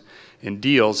prices, and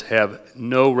deals have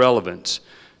no relevance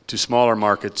to smaller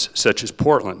markets such as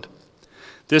Portland.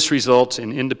 This results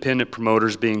in independent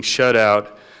promoters being shut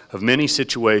out of many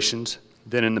situations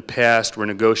that in the past were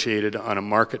negotiated on a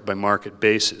market-by-market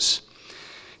basis.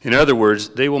 In other words,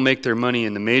 they will make their money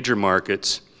in the major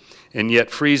markets and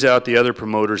yet freeze out the other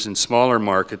promoters in smaller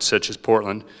markets such as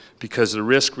Portland because the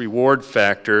risk-reward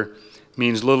factor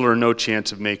means little or no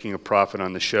chance of making a profit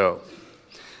on the show.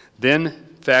 Then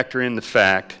factor in the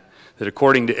fact that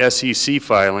according to FCC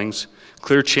filings,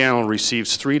 Clear Channel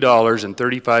receives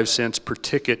 $3.35 per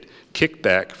ticket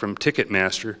kickback from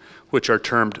Ticketmaster, which are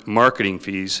termed marketing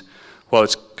fees, while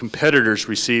its competitors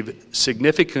receive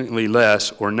significantly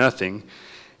less or nothing,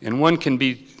 and one can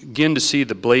begin to see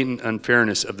the blatant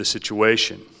unfairness of the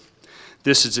situation.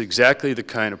 This is exactly the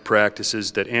kind of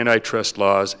practices that antitrust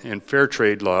laws and fair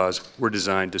trade laws were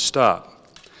designed to stop.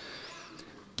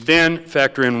 Then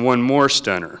factor in one more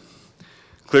stunner.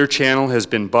 Clear Channel has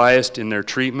been biased in their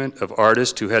treatment of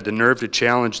artists who had the nerve to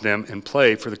challenge them and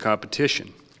play for the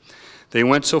competition. They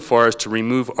went so far as to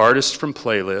remove artists from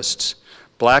playlists,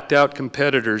 blacked out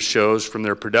competitors' shows from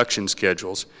their production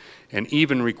schedules, and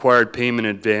even required payment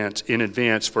in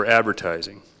advance for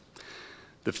advertising.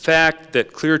 The fact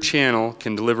that Clear Channel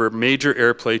can deliver major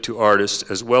airplay to artists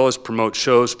as well as promote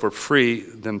shows for free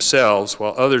themselves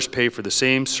while others pay for the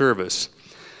same service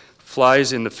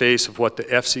flies in the face of what the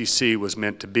FCC was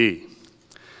meant to be.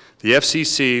 The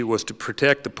FCC was to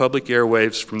protect the public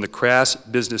airwaves from the crass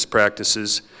business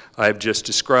practices I have just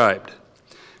described.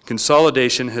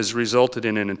 Consolidation has resulted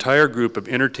in an entire group of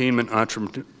entertainment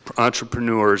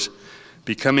entrepreneurs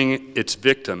becoming its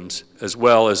victims as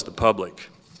well as the public.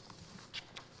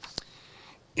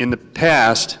 In the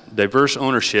past, diverse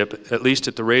ownership, at least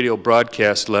at the radio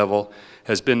broadcast level,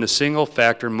 has been the single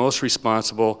factor most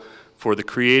responsible for the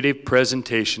creative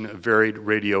presentation of varied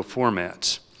radio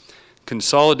formats.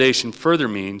 Consolidation further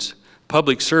means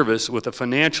public service with a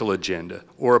financial agenda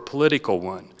or a political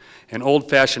one, and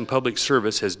old-fashioned public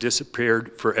service has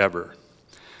disappeared forever.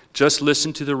 Just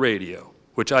listen to the radio,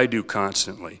 which I do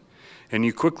constantly, and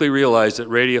you quickly realize that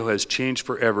radio has changed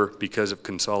forever because of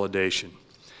consolidation.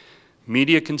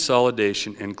 Media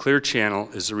consolidation and Clear Channel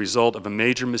is the result of a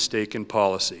major mistake in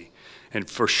policy, and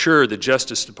for sure the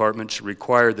Justice Department should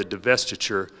require the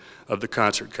divestiture of the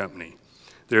concert company.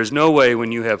 There is no way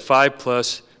when you have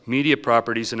 5+ media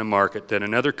properties in a market that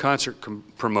another concert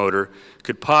promoter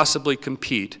could possibly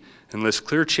compete unless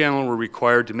Clear Channel were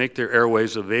required to make their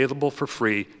airwaves available for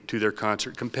free to their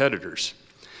concert competitors.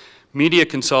 Media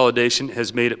consolidation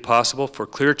has made it possible for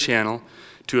Clear Channel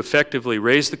to effectively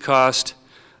raise the cost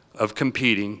of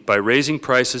competing by raising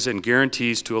prices and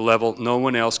guarantees to a level no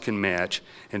one else can match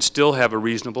and still have a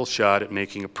reasonable shot at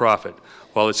making a profit,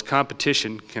 while its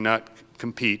competition cannot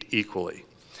compete equally.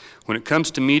 When it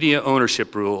comes to media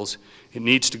ownership rules, it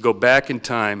needs to go back in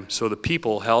time so the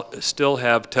people still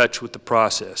have touch with the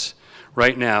process.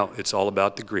 Right now, it's all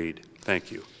about the greed.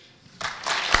 Thank you.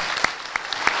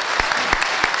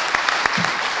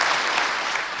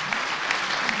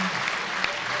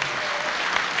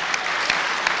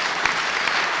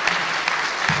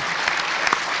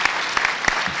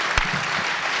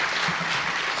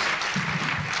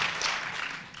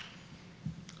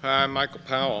 Hi, I'm Michael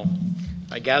Powell.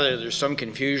 I gather there's some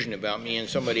confusion about me and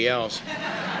somebody else.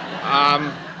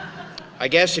 I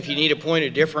guess if you need a point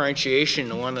of differentiation,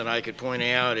 the one that I could point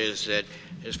out is that,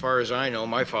 as far as I know,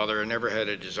 my father never had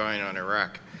a design on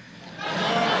Iraq.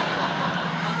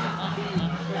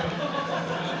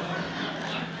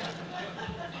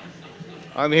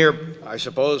 I'm here, I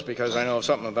suppose, because I know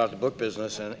something about the book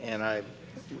business, and I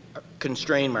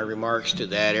constrain my remarks to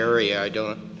that area. I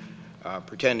don't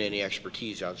pretend any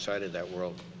expertise outside of that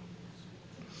world.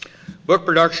 Book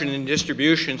production and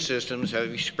distribution systems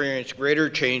have experienced greater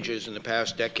changes in the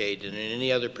past decade than in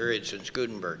any other period since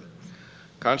Gutenberg.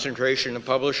 Concentration of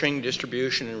publishing,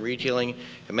 distribution, and retailing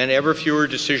have meant ever fewer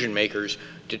decision makers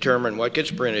determine what gets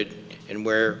printed and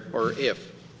where or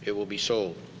if it will be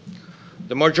sold.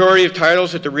 The majority of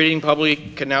titles that the reading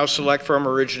public can now select from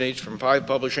originates from 5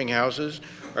 publishing houses,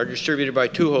 are distributed by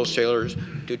 2 wholesalers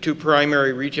to 2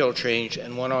 primary retail chains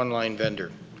and 1 online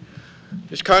vendor.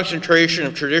 This concentration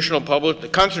of traditional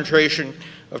publishing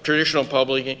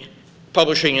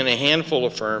in a handful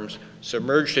of firms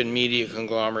submerged in media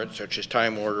conglomerates such as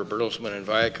Time Warner, Bertelsmann, and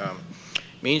Viacom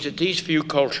means that these few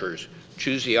cultures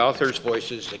choose the authors'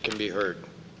 voices that can be heard.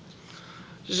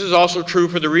 This is also true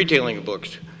for the retailing of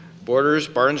books. Borders,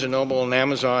 Barnes & Noble, and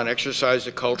Amazon exercise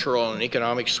the cultural and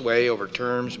economic sway over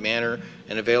terms, manner,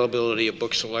 and availability of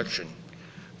book selection.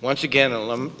 Once again, a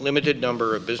limited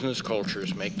number of business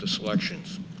cultures make the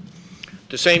selections.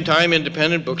 the same time,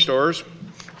 independent bookstores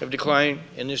have declined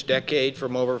in this decade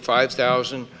from over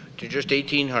 5,000 to just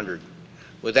 1,800.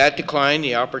 With that decline,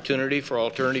 the opportunity for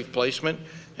alternative placement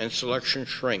and selection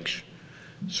shrinks.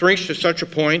 Shrinks to such a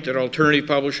point that alternative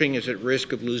publishing is at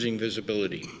risk of losing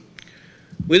visibility.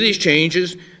 With these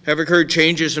changes have occurred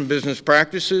changes in business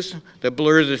practices that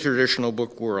blur the traditional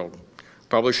book world.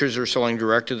 Publishers are selling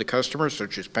direct to the customer,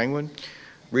 such as Penguin.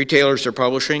 Retailers are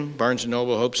publishing. Barnes &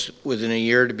 Noble hopes within a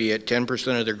year to be at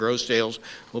 10% of their gross sales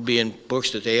will be in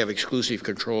books that they have exclusive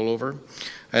control over.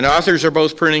 And authors are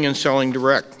both printing and selling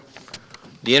direct.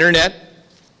 The internet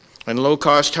and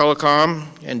low-cost telecom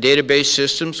and database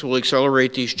systems will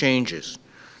accelerate these changes.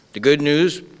 The good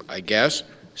news, I guess,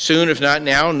 soon, if not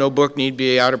now, no book need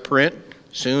be out of print.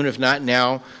 Soon, if not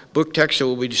now, book text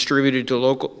will be distributed to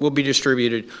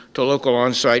local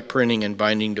on-site printing and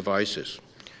binding devices.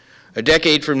 A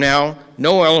decade from now,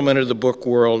 no element of the book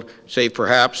world, save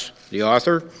perhaps the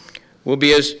author, will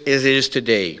be as it is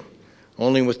today.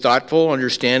 Only with thoughtful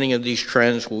understanding of these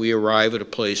trends will we arrive at a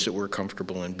place that we're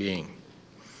comfortable in being.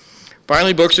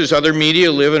 Finally, books as other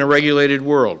media live in a regulated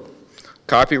world.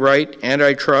 Copyright,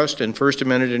 antitrust, and First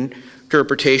Amendment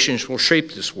interpretations will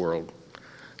shape this world.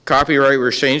 Copyright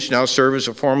restraints now serve as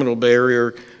a formidable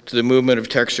barrier to the movement of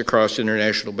text across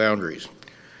international boundaries.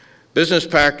 Business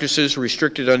practices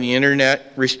restrained on the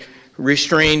internet,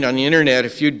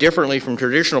 if viewed differently from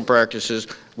traditional practices,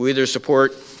 will either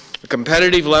support a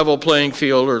competitive level playing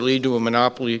field or lead to a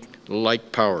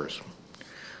monopoly-like powers.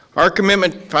 Our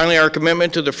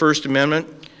commitment to the First Amendment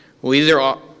will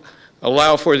either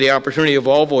allow for the opportunity of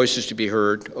all voices to be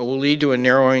heard, or will lead to a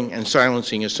narrowing and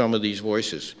silencing of some of these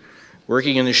voices.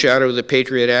 Working in the shadow of the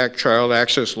Patriot Act, child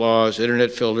access laws,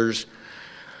 internet filters,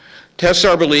 tests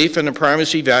our belief in the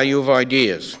primacy value of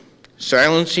ideas.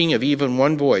 Silencing of even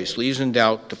one voice leaves in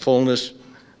doubt the fullness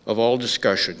of all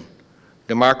discussion.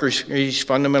 Democracy's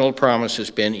fundamental promise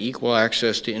has been equal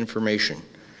access to information.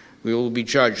 We will be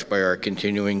judged by our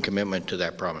continuing commitment to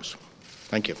that promise.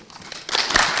 Thank you.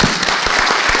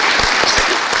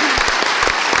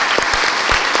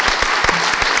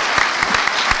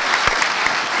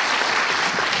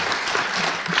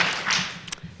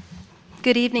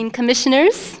 Good evening,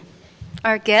 commissioners,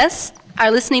 our guests,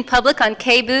 our listening public on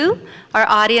KBOO, our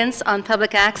audience on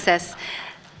public access.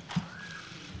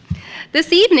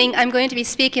 This evening, I'm going to be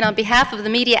speaking on behalf of the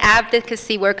media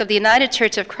advocacy work of the United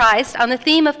Church of Christ on the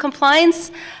theme of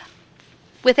compliance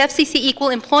with FCC equal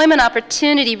employment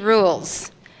opportunity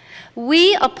rules.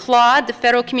 We applaud the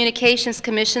Federal Communications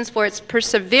Commission for its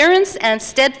perseverance and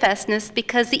steadfastness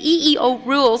because the EEO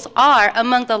rules are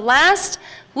among the last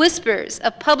whispers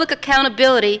of public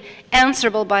accountability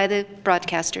answerable by the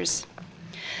broadcasters.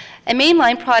 A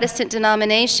mainline Protestant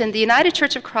denomination, the United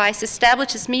Church of Christ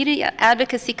established its media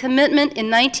advocacy commitment in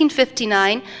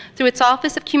 1959 through its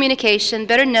Office of Communication,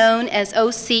 better known as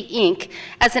OC Inc.,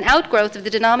 as an outgrowth of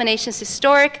the denomination's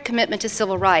historic commitment to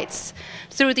civil rights.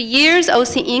 Through the years,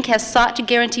 OC Inc. has sought to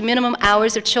guarantee minimum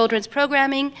hours of children's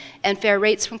programming and fair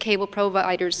rates from cable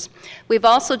providers. We've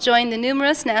also joined the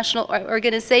numerous national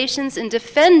organizations in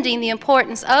defending the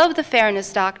importance of the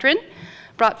fairness doctrine,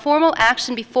 brought formal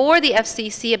action before the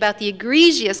FCC about the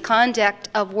egregious conduct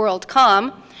of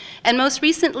WorldCom, and most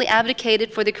recently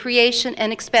advocated for the creation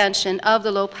and expansion of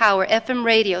the low-power FM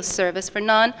radio service for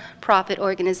non-profit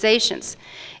organizations.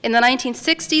 In the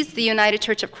 1960s, the United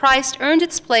Church of Christ earned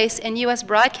its place in U.S.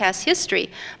 broadcast history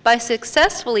by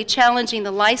successfully challenging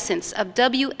the license of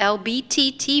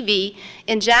WLBT-TV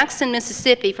in Jackson,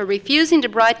 Mississippi for refusing to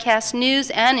broadcast news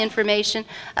and information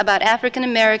about African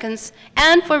Americans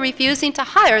and for refusing to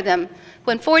hire them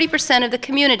when 40% of the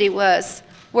community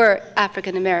were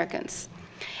African Americans.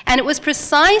 And it was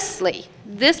precisely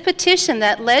this petition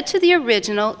that led to the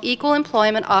original Equal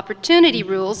Employment Opportunity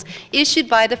Rules issued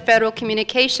by the Federal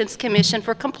Communications Commission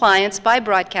for compliance by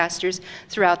broadcasters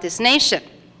throughout this nation.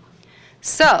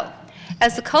 So,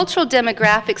 as the cultural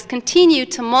demographics continue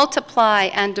to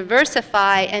multiply and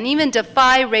diversify and even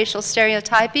defy racial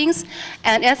stereotypings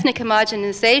and ethnic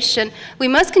homogenization, we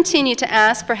must continue to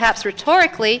ask, perhaps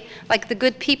rhetorically, like the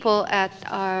good people at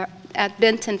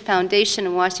Benton Foundation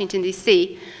in Washington,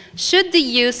 D.C., should the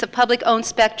use of public-owned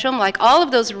spectrum, like all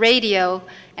of those radio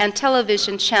and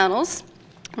television channels,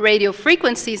 radio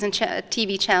frequencies and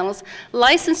TV channels,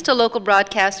 licensed to local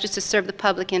broadcasters to serve the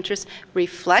public interest,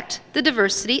 reflect the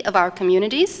diversity of our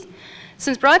communities?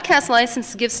 Since broadcast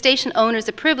licenses give station owners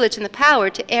the privilege and the power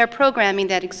to air programming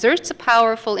that exerts a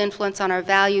powerful influence on our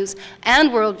values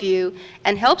and worldview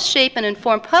and helps shape and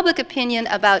inform public opinion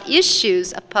about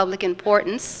issues of public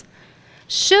importance,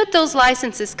 should those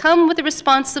licenses come with the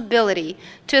responsibility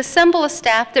to assemble a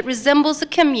staff that resembles the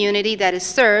community that is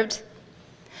served,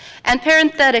 and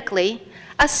parenthetically,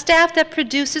 a staff that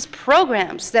produces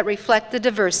programs that reflect the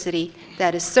diversity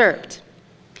that is served.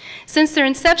 Since their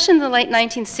inception in the late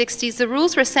 1960s, the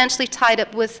rules were essentially tied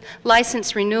up with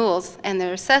license renewals and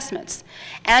their assessments.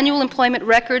 Annual employment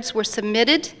records were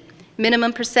submitted,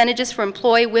 minimum percentages for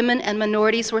employee women and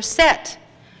minorities were set.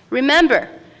 Remember,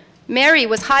 Mary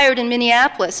was hired in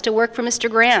Minneapolis to work for Mr.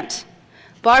 Grant.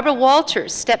 Barbara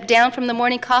Walters stepped down from the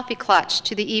morning coffee clutch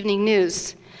to the evening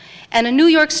news. And a New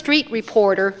York Street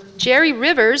reporter, Jerry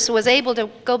Rivers, was able to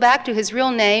go back to his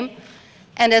real name,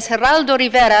 and as Geraldo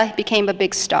Rivera, became a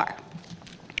big star.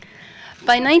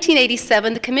 By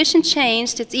 1987, the Commission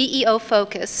changed its EEO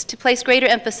focus to place greater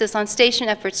emphasis on station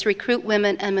efforts to recruit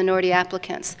women and minority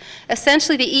applicants.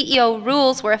 Essentially, the EEO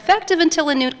rules were effective until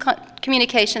a new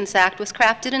Communications Act was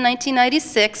crafted in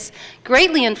 1996,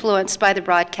 greatly influenced by the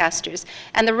broadcasters,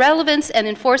 and the relevance and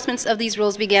enforcement of these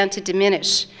rules began to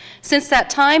diminish. Since that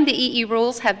time, the EE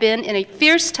rules have been in a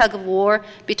fierce tug of war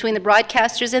between the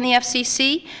broadcasters and the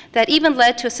FCC that even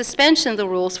led to a suspension of the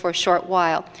rules for a short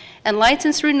while, and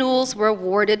license renewals were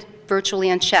awarded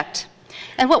virtually unchecked.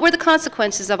 And what were the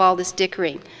consequences of all this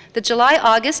dickering? The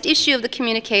July-August issue of the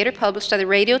Communicator, published by the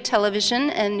Radio, Television,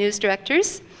 and News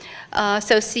Directors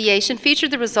Association,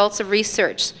 featured the results of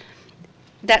research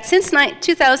that since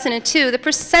 2002, the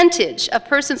percentage of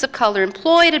persons of color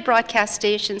employed at broadcast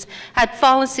stations had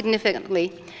fallen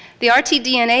significantly. The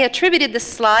RTDNA attributed the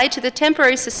slide to the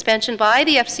temporary suspension by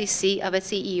the FCC of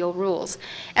its EEO rules.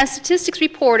 And statistics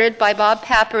reported by Bob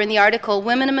Papper in the article,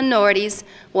 Women and Minorities,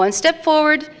 One Step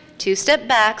Forward, Two Step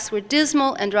Backs, were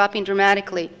dismal and dropping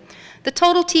dramatically. The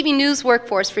total TV news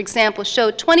workforce, for example,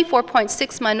 showed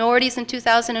 24.6 minorities in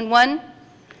 2001,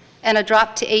 and a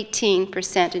drop to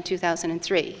 18% in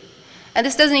 2003. And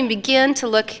this doesn't even begin to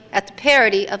look at the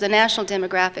parity of the national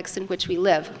demographics in which we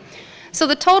live. So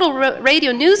the total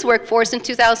radio news workforce in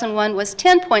 2001 was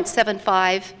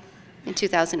 10.75 in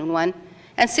 2001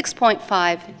 and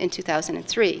 6.5 in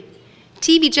 2003.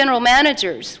 TV general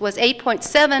managers was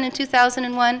 8.7 in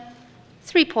 2001,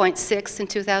 3.6 in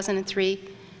 2003,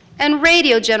 and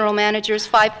radio general managers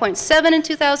 5.7 in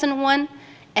 2001,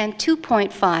 and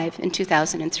 2.5 in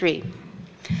 2003.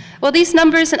 Well, these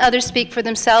numbers and others speak for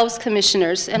themselves,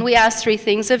 commissioners, and we ask three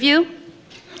things of you.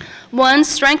 One,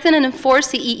 strengthen and enforce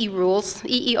the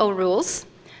EEO rules.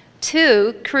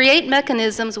 Two, create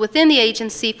mechanisms within the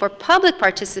agency for public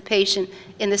participation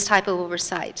in this type of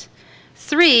oversight.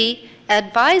 Three,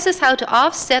 advise us how to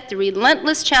offset the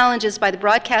relentless challenges by the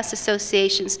broadcast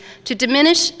associations to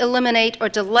diminish, eliminate, or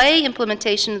delay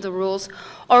implementation of the rules,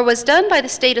 or was done by the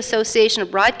State Association of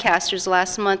Broadcasters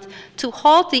last month to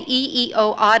halt the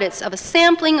EEO audits of a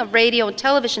sampling of radio and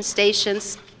television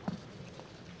stations,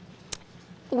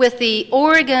 with the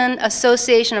Oregon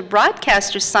Association of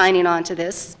Broadcasters signing on to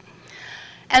this.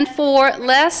 And four,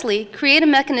 lastly, create a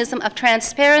mechanism of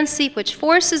transparency which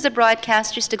forces the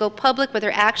broadcasters to go public with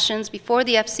their actions before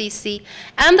the FCC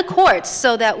and the courts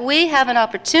so that we have an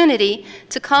opportunity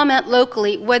to comment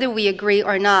locally whether we agree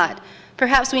or not.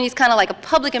 Perhaps we need kind of like a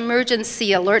public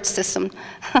emergency alert system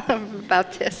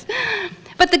about this.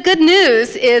 But the good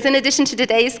news is, in addition to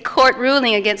today's court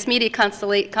ruling against media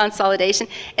consolidation,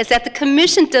 is that the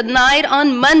Commission denied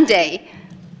on Monday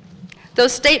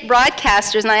those state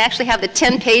broadcasters, and I actually have the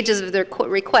 10 pages of their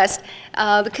request,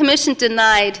 the Commission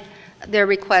denied their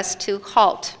request to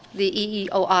halt the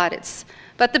EEO audits.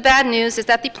 But the bad news is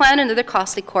that they plan another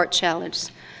costly court challenge.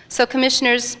 So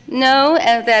commissioners, know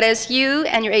that as you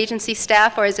and your agency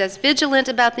staff are as vigilant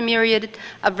about the myriad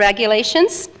of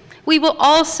regulations, we will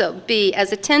also be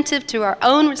as attentive to our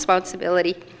own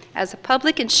responsibility as a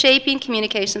public in shaping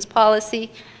communications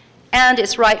policy and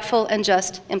its rightful and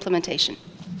just implementation.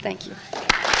 Thank you.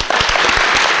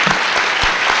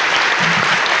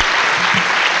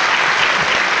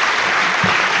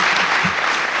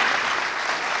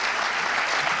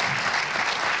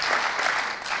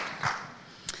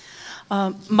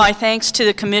 My thanks to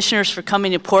the commissioners for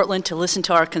coming to Portland to listen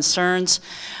to our concerns.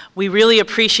 We really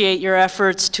appreciate your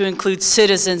efforts to include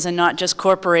citizens and not just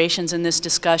corporations in this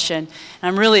discussion. And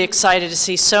I'm really excited to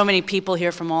see so many people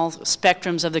here from all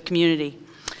spectrums of the community.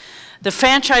 The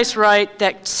franchise right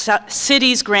that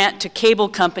cities grant to cable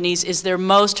companies is their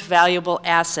most valuable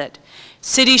asset.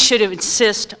 Cities should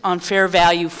insist on fair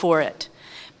value for it.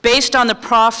 Based on the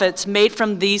profits made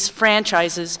from these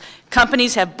franchises,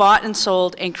 companies have bought and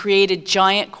sold and created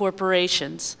giant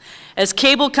corporations. As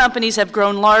cable companies have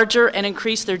grown larger and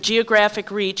increased their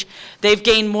geographic reach, they've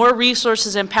gained more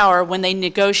resources and power when they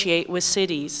negotiate with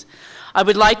cities. I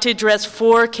would like to address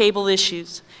 4 cable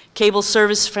issues: cable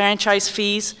service franchise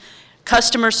fees,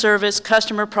 customer service,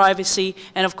 customer privacy,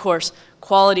 and of course,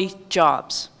 quality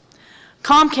jobs.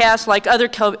 Comcast, like other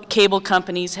cable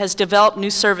companies, has developed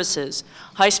new services,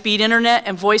 high-speed internet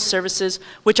and voice services,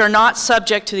 which are not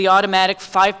subject to the automatic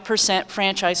 5%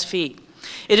 franchise fee.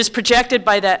 It is projected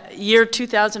by the year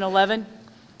 2011.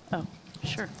 Oh,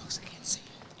 sure. Folks, I can't see.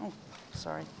 Oh,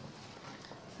 sorry.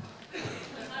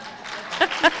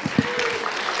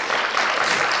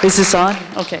 Is this on?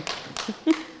 Okay.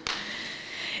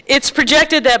 It's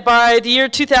projected that by the year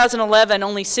 2011,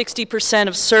 only 60%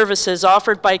 of services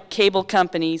offered by cable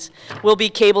companies will be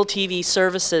cable TV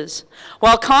services.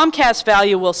 While Comcast's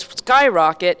value will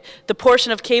skyrocket, the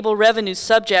portion of cable revenue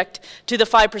subject to the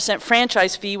 5%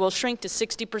 franchise fee will shrink to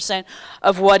 60%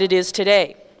 of what it is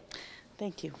today.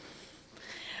 Thank you.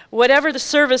 Whatever the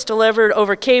service delivered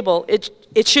over cable,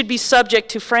 it should be subject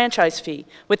to franchise fee.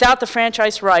 Without the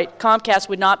franchise right, Comcast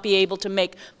would not be able to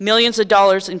make millions of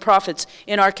dollars in profits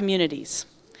in our communities.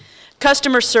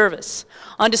 Customer service.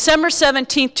 On December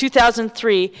 17,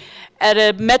 2003, at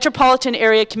a Metropolitan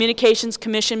Area Communications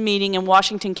Commission meeting in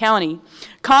Washington County,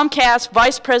 Comcast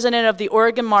Vice President of the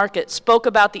Oregon market spoke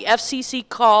about the FCC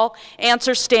call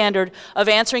answer standard of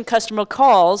answering customer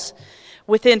calls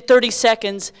within 30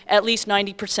 seconds at least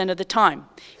 90% of the time.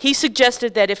 He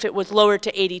suggested that if it was lowered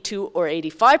to 82 or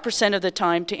 85% of the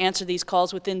time to answer these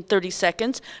calls within 30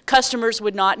 seconds, customers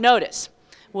would not notice.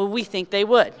 Well, we think they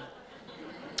would.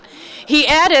 He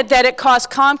added that it cost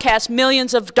Comcast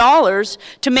millions of dollars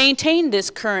to maintain this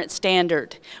current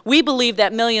standard. We believe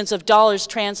that millions of dollars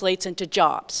translates into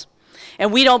jobs.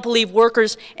 And we don't believe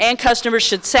workers and customers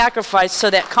should sacrifice so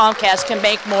that Comcast can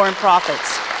make more in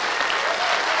profits.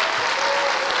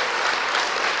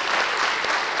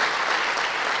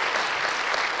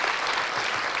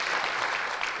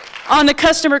 On the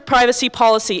customer privacy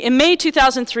policy, in May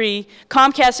 2003,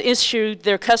 Comcast issued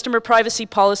their customer privacy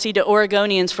policy to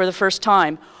Oregonians for the first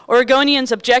time.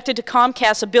 Oregonians objected to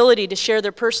Comcast's ability to share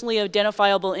their personally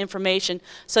identifiable information,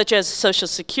 such as Social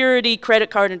Security,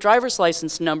 credit card, and driver's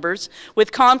license numbers,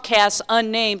 with Comcast's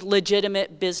unnamed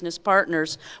legitimate business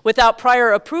partners without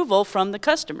prior approval from the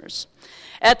customers.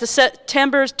 At the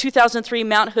September 2003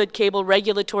 Mount Hood Cable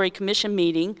Regulatory Commission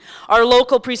meeting, our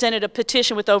local presented a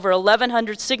petition with over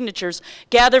 1,100 signatures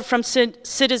gathered from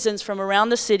citizens from around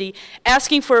the city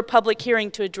asking for a public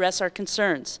hearing to address our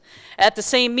concerns. At the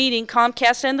same meeting,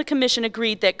 Comcast and the Commission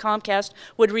agreed that Comcast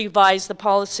would revise the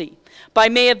policy. By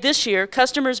May of this year,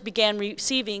 customers began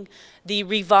receiving the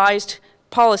revised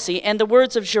policy, and the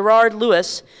words of Gerard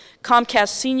Lewis, Comcast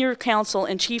Senior Counsel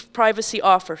and Chief Privacy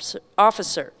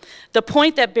Officer. The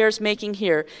point that bears making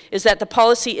here is that the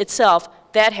policy itself,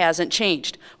 that hasn't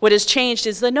changed. What has changed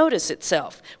is the notice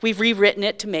itself. We've rewritten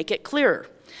it to make it clearer.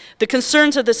 The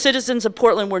concerns of the citizens of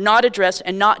Portland were not addressed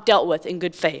and not dealt with in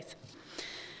good faith.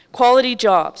 Quality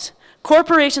jobs.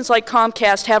 Corporations like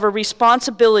Comcast have a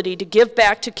responsibility to give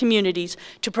back to communities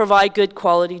to provide good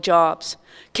quality jobs.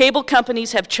 Cable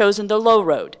companies have chosen the low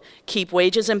road, keep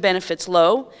wages and benefits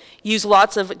low, use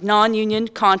lots of non-union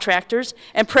contractors,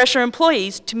 and pressure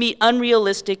employees to meet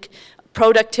unrealistic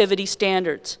productivity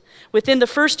standards. Within the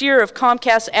first year of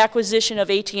Comcast's acquisition of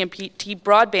AT&T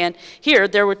Broadband here,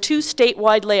 there were 2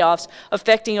 statewide layoffs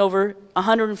affecting over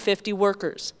 150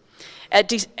 workers. At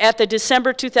the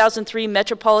December 2003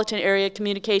 Metropolitan Area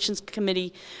Communications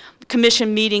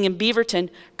Commission meeting in Beaverton,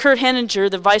 Kurt Henninger,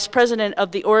 the vice president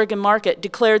of the Oregon market,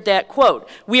 declared that, quote,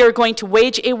 "We are going to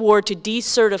wage a war to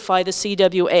decertify the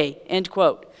CWA," end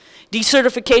quote.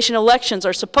 Decertification elections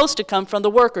are supposed to come from the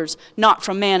workers, not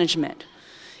from management.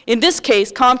 In this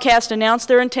case, Comcast announced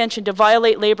their intention to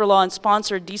violate labor law and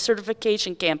sponsor a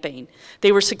decertification campaign.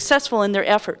 They were successful in their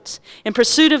efforts. In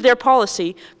pursuit of their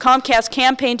policy, Comcast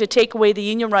campaigned to take away the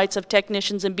union rights of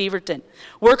technicians in Beaverton.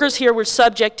 Workers here were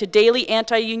subject to daily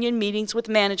anti-union meetings with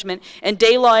management and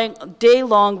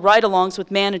day-long ride-alongs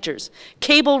with managers.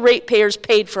 Cable ratepayers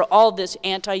paid for all this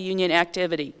anti-union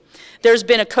activity. There's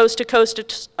been a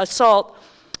coast-to-coast assault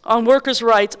on workers'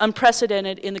 rights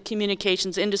unprecedented in the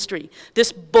communications industry.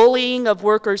 This bullying of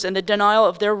workers and the denial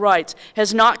of their rights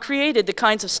has not created the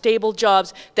kinds of stable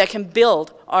jobs that can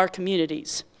build our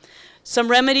communities. Some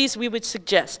remedies we would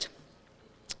suggest.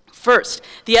 First,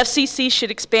 the FCC should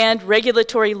expand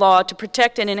regulatory law to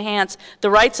protect and enhance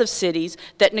the rights of cities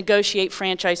that negotiate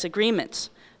franchise agreements.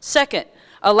 Second,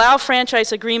 allow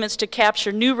franchise agreements to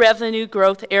capture new revenue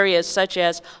growth areas such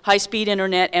as high-speed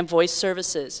internet and voice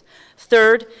services.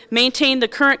 Third, maintain the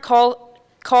current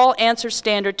call answer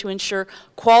standard to ensure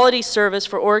quality service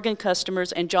for Oregon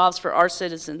customers and jobs for our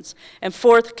citizens. And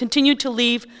fourth, continue to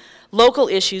leave local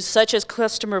issues such as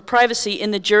customer privacy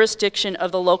in the jurisdiction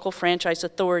of the local franchise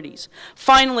authorities.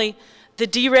 Finally, the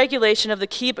deregulation of the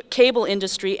cable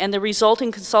industry and the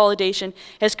resulting consolidation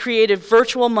has created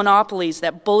virtual monopolies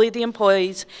that bully the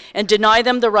employees and deny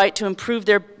them the right to improve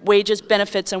their wages,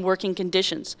 benefits, and working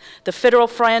conditions. The federal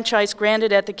franchise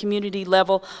granted at the community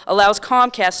level allows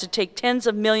Comcast to take tens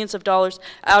of millions of dollars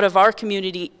out of our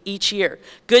community each year.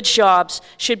 Good jobs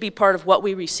should be part of what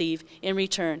we receive in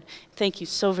return. Thank you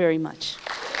so very much.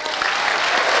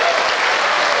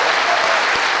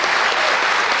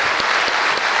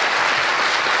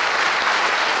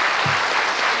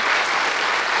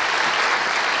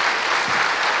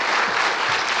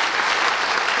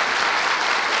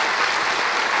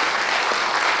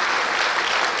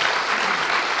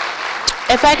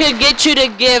 If I could get you to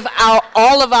give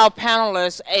all of our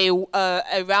panelists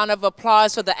a round of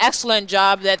applause for the excellent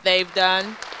job that they've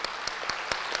done.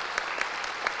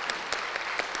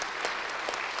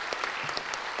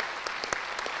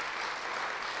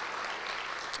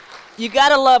 You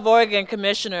gotta love Oregon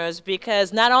commissioners,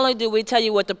 because not only do we tell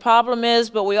you what the problem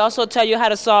is, but we also tell you how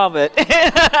to solve it.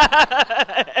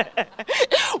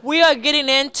 We are getting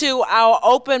into our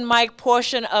open mic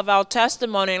portion of our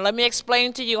testimony. Let me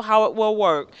explain to you how it will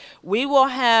work. We will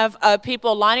have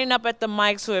people lining up at the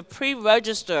mics who have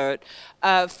pre-registered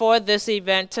for this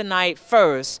event tonight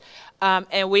first.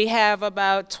 And we have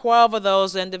about 12 of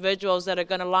those individuals that are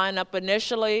going to line up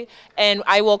initially, and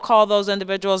I will call those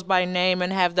individuals by name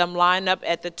and have them line up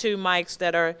at the 2 mics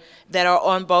that are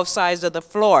on both sides of the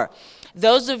floor.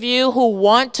 Those of you who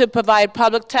want to provide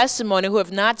public testimony who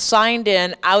have not signed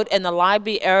in out in the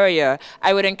lobby area,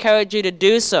 I would encourage you to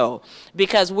do so,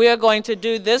 because we are going to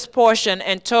do this portion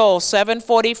until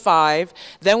 7:45.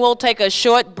 Then we'll take a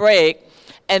short break,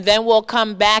 and then we'll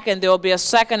come back and there will be a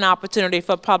second opportunity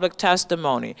for public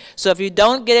testimony. So if you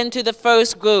don't get into the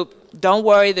first group, don't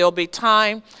worry, there will be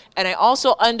time. And I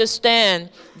also understand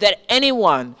that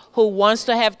anyone who wants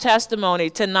to have testimony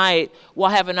tonight will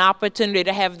have an opportunity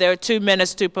to have their 2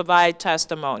 minutes to provide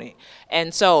testimony.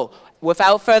 And so,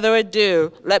 without further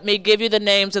ado, let me give you the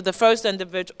names of the first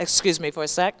individual. Excuse me for a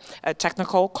sec, a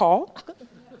technical call.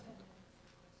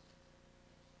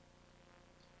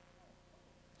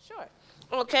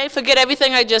 Okay, forget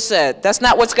everything I just said. That's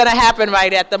not what's going to happen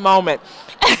right at the moment.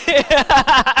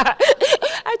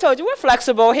 I told you we're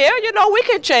flexible here. You know, we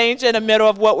can change in the middle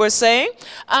of what we're saying.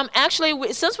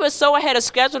 Actually, since we're so ahead of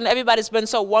schedule and everybody's been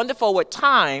so wonderful with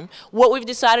time, what we've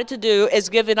decided to do is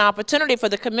give an opportunity for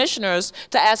the commissioners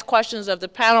to ask questions of the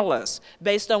panelists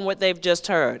based on what they've just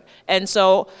heard. And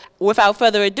so, without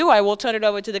further ado, I will turn it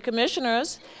over to the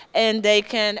commissioners, and they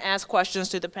can ask questions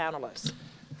to the panelists.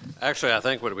 Actually, I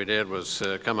think what we did was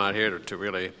come out here to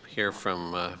really hear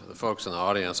from the folks in the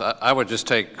audience. I would just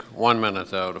take 1 minute,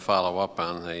 though, to follow up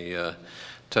on the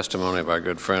testimony of our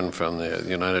good friend from the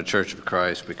United Church of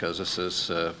Christ, because this is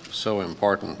so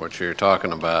important, what you're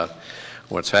talking about,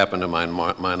 what's happened to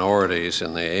minorities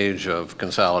in the age of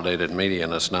consolidated media,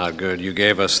 and it's not good. You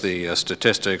gave us the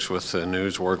statistics with the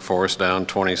news workforce down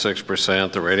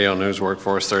 26%, the radio news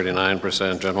workforce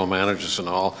 39%, general managers and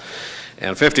all.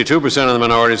 And 52% of the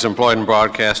minorities employed in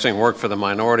broadcasting work for the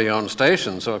minority-owned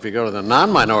stations. So if you go to the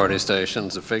non-minority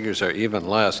stations, the figures are even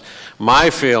less. My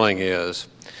feeling is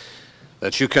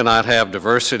that you cannot have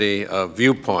diversity of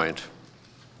viewpoint,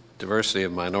 diversity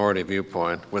of minority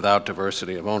viewpoint, without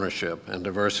diversity of ownership and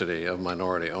diversity of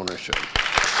minority ownership.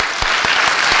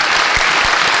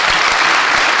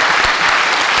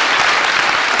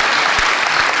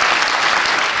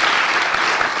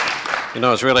 You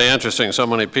know, it's really interesting. So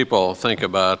many people think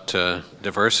about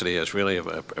diversity as really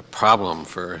a problem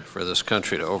for this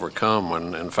country to overcome,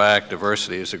 when in fact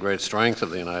diversity is a great strength of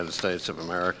the United States of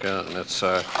America, and it's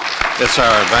our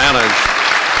advantage.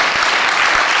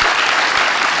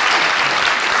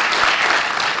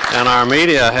 And our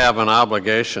media have an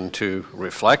obligation to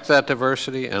reflect that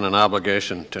diversity and an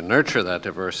obligation to nurture that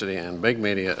diversity, and big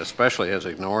media especially has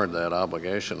ignored that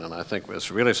obligation, and I think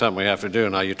it's really something we have to do.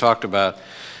 Now, you talked about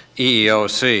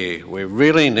EEOC. We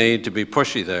really need to be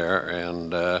pushy there,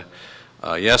 and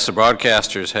yes, the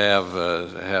broadcasters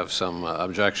have some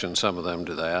objections, some of them,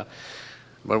 to that,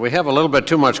 but we have a little bit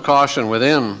too much caution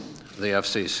within the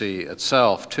FCC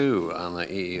itself too on the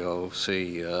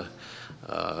EEOC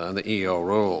and the EO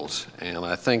rules, and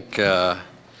I think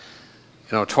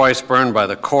twice burned by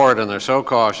the court, and they're so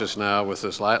cautious now with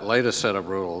this latest set of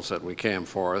rules that we came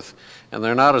forth, and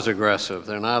they're not as aggressive,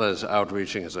 they're not as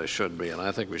outreaching as they should be, and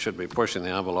I think we should be pushing the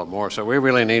envelope more. So we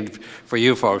really need for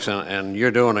you folks, and you're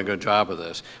doing a good job of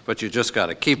this, but you just got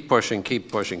to keep pushing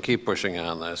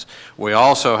on this. We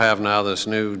also have now this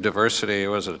new diversity,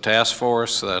 was it a task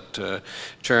force that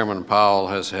Chairman Powell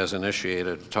has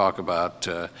initiated to talk about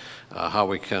how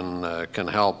we can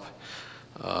help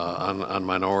on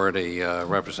minority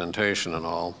representation and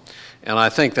all. And I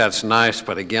think that's nice,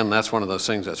 but again, that's one of those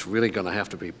things that's really going to have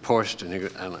to be pushed,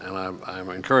 and I'm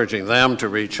encouraging them to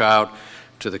reach out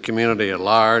to the community at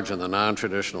large and the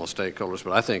non-traditional stakeholders,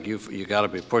 but I think you got to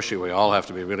be pushy. We all have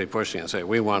to be really pushy and say,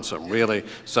 we want some really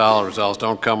solid results.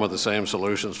 Don't come with the same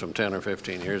solutions from 10 or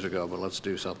 15 years ago, but let's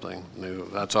do something new.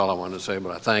 That's all I wanted to say,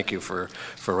 but I thank you for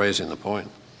raising the point.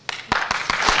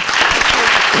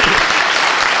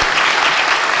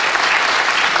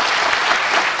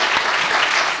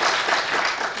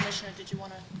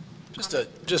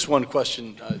 Just one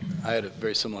question. I had a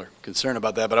very similar concern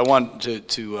about that, but I want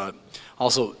to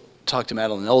also talk to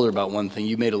Madeline Elder about one thing.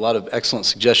 You made a lot of excellent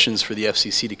suggestions for the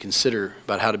FCC to consider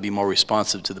about how to be more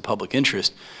responsive to the public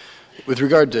interest. With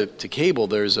regard to cable,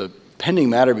 there's a pending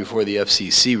matter before the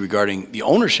FCC regarding the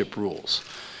ownership rules.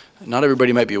 Not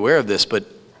everybody might be aware of this, but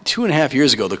 2.5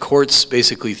 years ago, the courts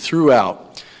basically threw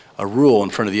out a rule in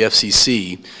front of the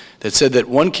FCC that said that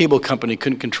one cable company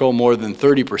couldn't control more than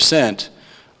 30%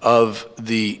 of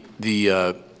the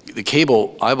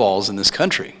cable eyeballs in this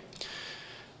country.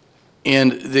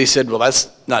 And they said, well,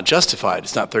 that's not justified.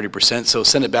 It's not 30%, so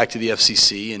send it back to the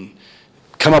FCC and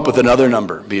come up with another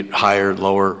number, be it higher,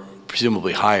 lower,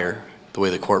 presumably higher, the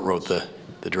way the court wrote the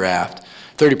draft.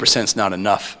 30% is not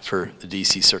enough for the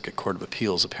D.C. Circuit Court of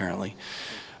Appeals, apparently.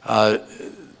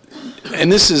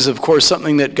 And this is, of course,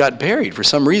 something that got buried for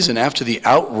some reason after the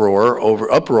uproar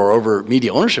over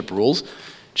media ownership rules.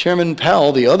 Chairman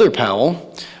Powell, the other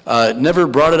Powell, never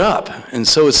brought it up, and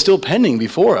so it's still pending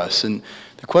before us. And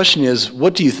the question is,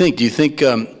 what do you think? Do you think,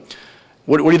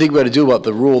 what do you think we ought to do about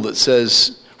the rule that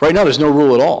says, right now there's no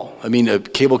rule at all. I mean, a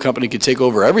cable company could take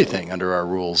over everything under our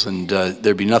rules, and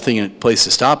there'd be nothing in place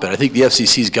to stop it. I think the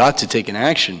FCC's got to take an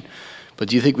action, but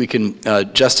do you think we can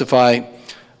justify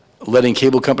letting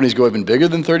cable companies go even bigger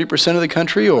than 30% of the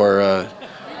country, or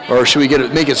should we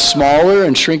make it smaller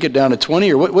and shrink it down to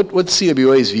 20, or what's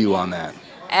CWA's view on that?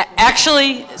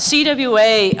 Actually,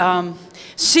 CWA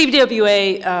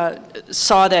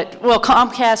saw that, well,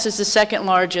 Comcast is the second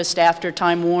largest after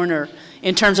Time Warner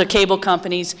in terms of cable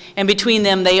companies, and between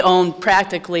them they own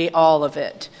practically all of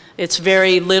it. It's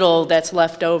very little that's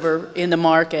left over in the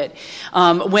market.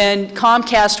 When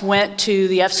Comcast went to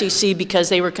the FCC because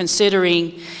they were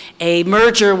considering a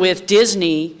merger with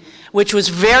Disney, which was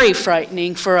very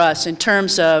frightening for us in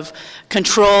terms of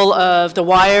control of the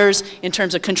wires, in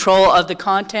terms of control of the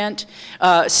content.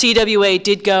 CWA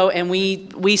did go, and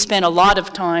we spent a lot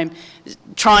of time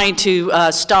trying to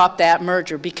stop that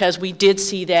merger because we did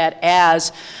see that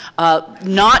as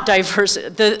not diverse.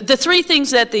 The three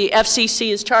things that the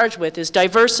FCC is charged with is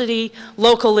diversity,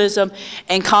 localism,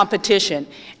 and competition.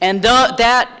 And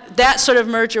that sort of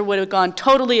merger would have gone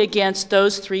totally against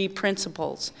those three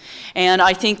principles. And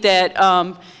I think that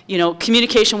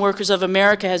Communication Workers of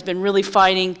America has been really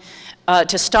fighting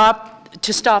to stop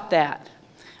that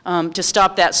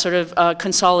sort of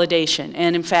consolidation.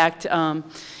 And in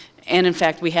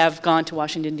fact, we have gone to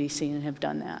Washington, D.C. and have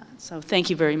done that. So thank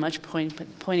you very much for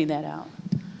pointing that out.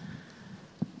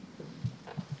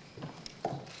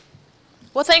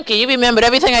 Well, thank you. You remembered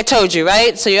everything I told you,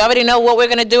 right? So you already know what we're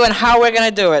going to do and how we're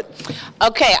going to do it.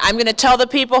 Okay, I'm going to tell the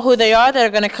people who they are that are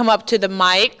going to come up to the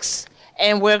mics,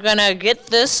 and we're going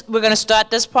to start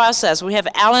this process. We have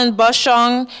Alan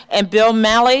Bushong and Bill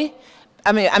McNally,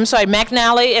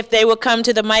 if they will come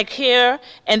to the mic here,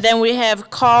 and then we have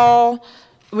Kerry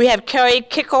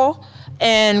Kickle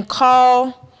and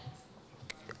Carl,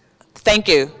 thank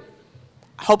you.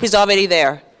 Hope he's already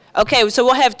there. Okay, so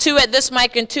we'll have 2 at this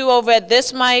mic and 2 over at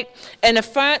this mic. In the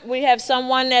front, we have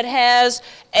someone that has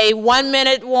a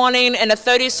 1-minute warning and a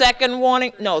 30-second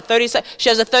warning. No, 30 seconds. She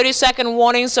has a 30-second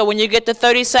warning, so when you get to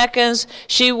 30 seconds,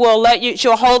 she'll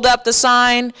hold up the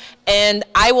sign, and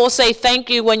I will say thank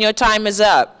you when your time is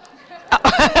up.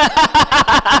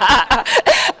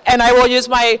 And I will use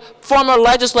my former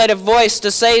legislative voice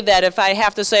to say that if I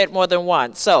have to say it more than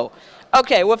once. So,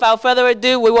 okay, without further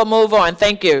ado, we will move on.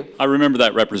 Thank you. I remember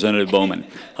that, Representative Bowman.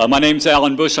 My name's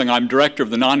Alan Bushong. I'm director of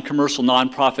the non-commercial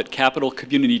nonprofit Capital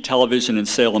Community Television in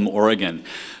Salem, Oregon.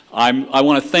 I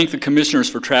want to thank the commissioners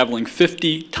for traveling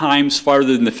 50 times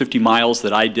farther than the 50 miles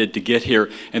that I did to get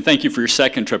here, and thank you for your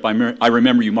second trip. I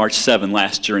remember you marched 7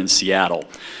 last year in Seattle.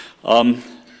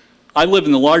 I live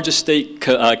in the largest state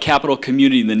capital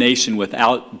community in the nation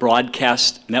without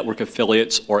broadcast network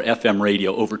affiliates or FM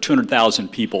radio, over 200,000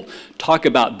 people. Talk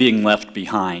about being left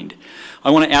behind.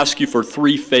 I want to ask you for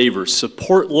 3 favors.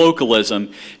 Support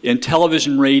localism in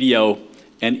television, radio,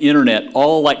 and internet,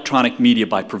 all electronic media,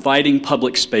 by providing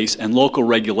public space and local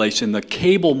regulation. The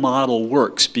cable model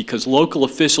works because local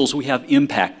officials we have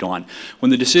impact on. When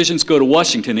the decisions go to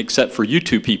Washington, except for you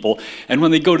 2 people, and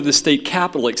when they go to the state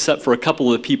capitol, except for a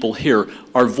couple of the people here,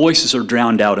 our voices are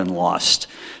drowned out and lost.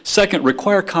 Second,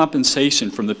 require compensation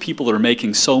from the people that are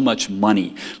making so much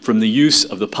money from the use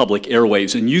of the public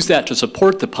airwaves, and use that to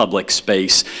support the public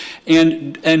space.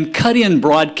 And cut in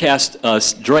broadcast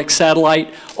direct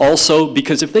satellite also,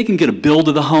 because if they can get a bill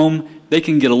to the home, they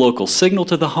can get a local signal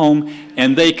to the home,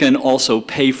 and they can also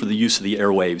pay for the use of the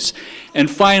airwaves. And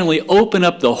finally, open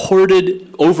up the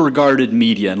hoarded, overguarded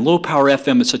media, and low-power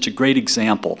FM is such a great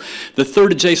example. The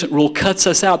third adjacent rule cuts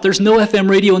us out. There's no FM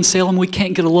radio in Salem. We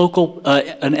can't get a local,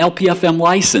 an LPFM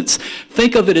license.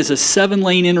 Think of it as a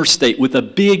 7-lane interstate with a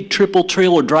big triple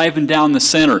trailer driving down the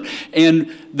center.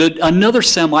 And another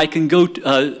semi can go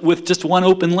with just one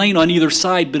open lane on either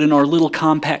side, but in our little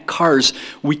compact cars,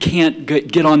 we can't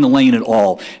get on the lane at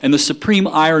all. And the supreme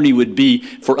irony would be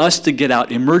for us to get out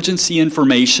emergency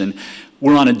information.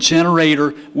 We're on a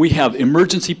generator. We have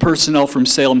emergency personnel from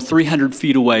Salem 300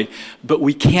 feet away, but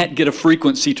we can't get a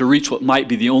frequency to reach what might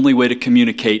be the only way to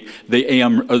communicate, the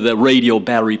AM or the radio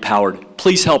battery powered.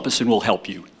 Please help us and we'll help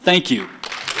you. Thank you.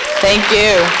 Thank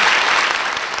you.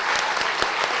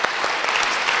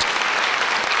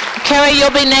 Carrie,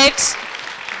 you'll be next.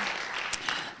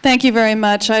 Thank you very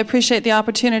much. I appreciate the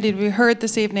opportunity to be heard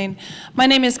this evening. My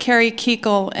name is Carrie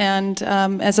Keekle, and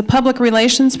as a public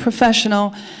relations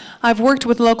professional, I've worked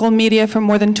with local media for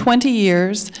more than 20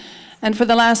 years, and for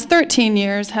the last 13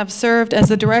 years have served as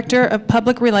the Director of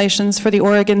Public Relations for the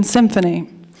Oregon Symphony.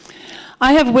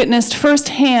 I have witnessed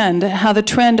firsthand how the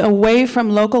trend away from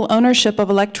local ownership of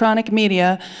electronic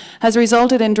media has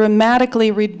resulted in dramatically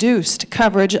reduced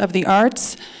coverage of the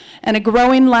arts and a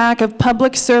growing lack of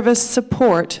public service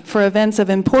support for events of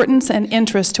importance and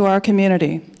interest to our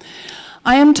community.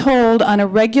 I am told on a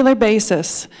regular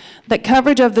basis that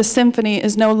coverage of the symphony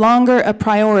is no longer a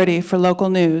priority for local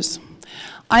news.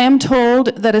 I am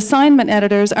told that assignment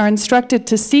editors are instructed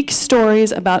to seek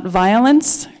stories about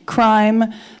violence,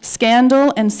 crime,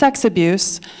 scandal, and sex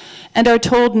abuse, and are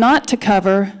told not to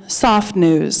cover soft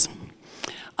news.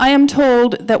 I am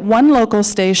told that one local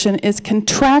station is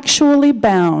contractually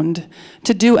bound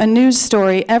to do a news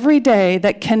story every day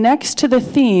that connects to the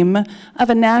theme of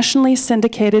a nationally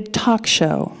syndicated talk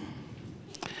show.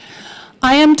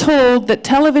 I am told that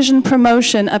television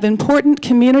promotion of important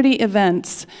community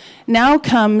events now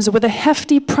comes with a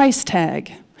hefty price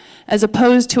tag, as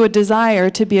opposed to a desire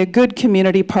to be a good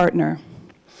community partner.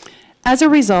 As a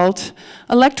result,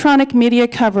 electronic media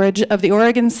coverage of the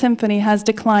Oregon Symphony has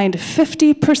declined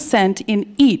 50%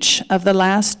 in each of the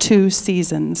last 2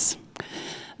 seasons.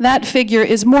 That figure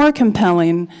is more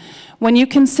compelling when you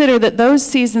consider that those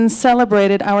seasons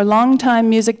celebrated our longtime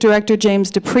music director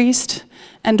James DePriest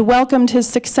and welcomed his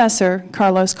successor,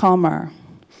 Carlos Kalmar.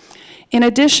 In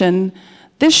addition,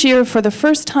 this year, for the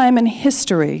first time in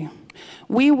history,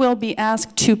 we will be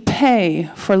asked to pay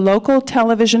for local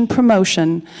television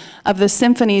promotion of the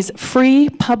Symphony's free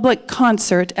public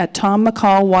concert at Tom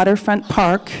McCall Waterfront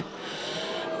Park,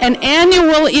 an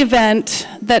annual event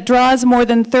that draws more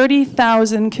than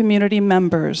 30,000 community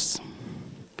members.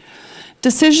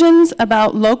 Decisions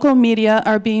about local media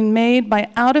are being made by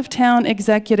out-of-town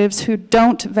executives who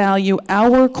don't value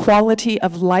our quality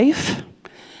of life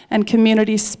and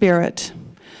community spirit.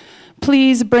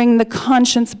 Please bring the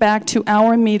conscience back to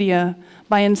our media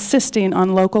by insisting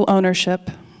on local ownership.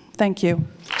 Thank you.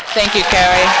 Thank you,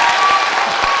 Carrie.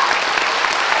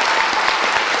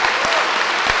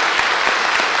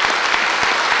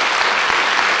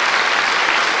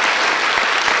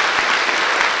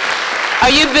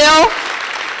 Are you Bill?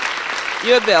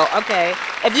 You're Bill, okay.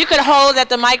 If you could hold at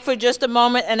the mic for just a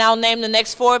moment, and I'll name the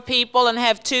next 4 people and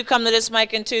have 2 come to this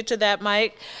mic and 2 to that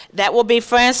mic. That will be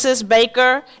Francis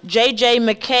Baker, J.J.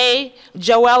 McKay,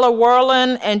 Joella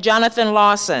Werlin, and Jonathan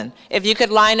Lawson. If you could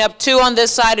line up 2 on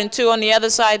this side and 2 on the other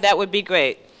side, that would be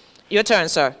great. Your turn,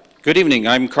 sir. Good evening.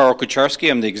 I'm Carl Kucharski.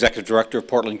 I'm the Executive Director of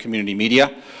Portland Community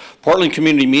Media. Portland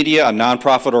Community Media, a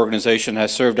nonprofit organization,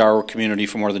 has served our community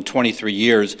for more than 23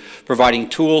 years, providing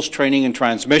tools, training, and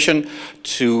transmission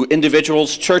to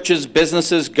individuals, churches,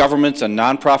 businesses, governments, and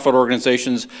nonprofit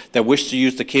organizations that wish to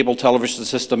use the cable television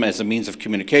system as a means of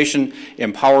communication,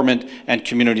 empowerment, and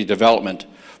community development.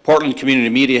 Portland Community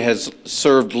Media has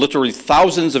served literally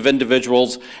thousands of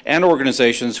individuals and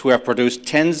organizations who have produced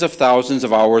tens of thousands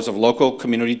of hours of local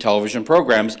community television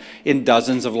programs in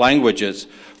dozens of languages,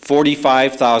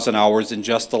 45,000 hours in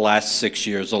just the last 6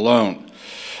 years alone.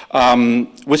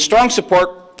 With strong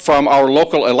support from our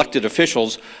local elected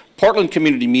officials, Portland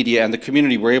Community Media and the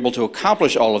community were able to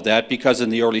accomplish all of that because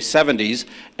in the early 70s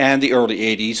and the early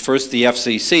 80s, first the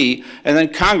FCC and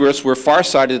then Congress were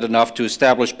farsighted enough to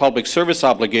establish public service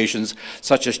obligations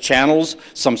such as channels,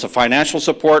 some financial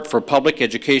support for public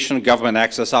education and government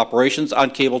access operations on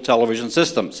cable television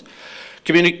systems.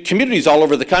 Communities all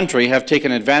over the country have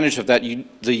taken advantage of that,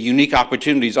 the unique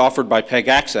opportunities offered by PEG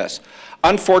access.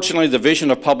 Unfortunately, the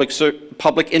vision of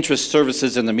public interest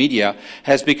services in the media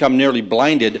has become nearly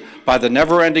blinded by the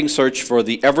never-ending search for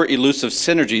the ever-elusive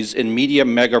synergies in media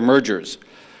mega mergers.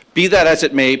 Be that as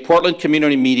it may, Portland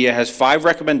Community Media has 5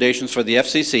 recommendations for the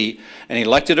FCC and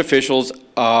elected officials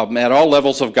at all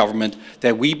levels of government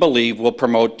that we believe will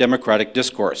promote democratic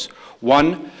discourse.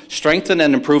 1, strengthen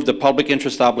and improve the public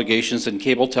interest obligations in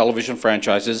cable television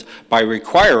franchises by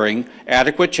requiring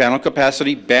adequate channel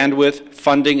capacity, bandwidth,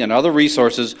 funding, and other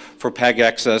resources for PEG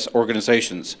access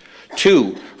organizations.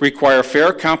 2, require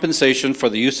fair compensation for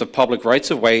the use of public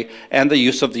rights-of-way and the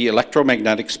use of the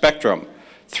electromagnetic spectrum.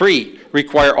 3,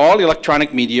 require all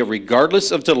electronic media,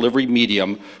 regardless of delivery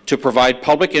medium, to provide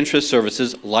public interest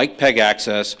services like PEG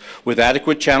access with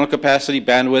adequate channel capacity,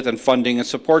 bandwidth, and funding and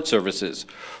support services.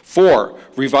 4,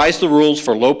 revise the rules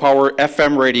for low-power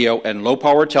FM radio and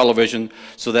low-power television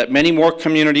so that many more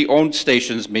community-owned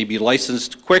stations may be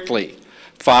licensed quickly.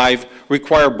 5,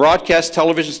 require broadcast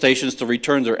television stations to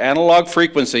return their analog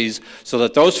frequencies so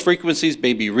that those frequencies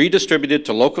may be redistributed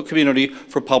to local community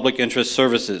for public interest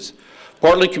services.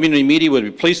 Portland Community Media would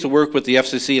be pleased to work with the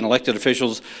FCC and elected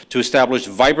officials to establish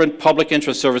vibrant public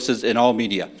interest services in all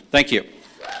media. Thank you.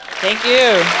 Thank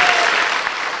you.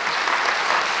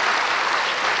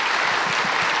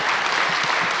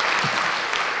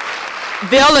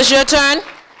 Bill, it's your turn.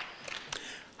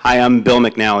 Hi, I'm Bill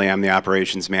McNally. I'm the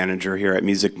operations manager here at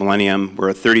Music Millennium. We're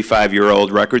a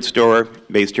 35-year-old record store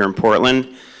based here in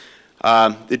Portland.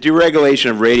 The deregulation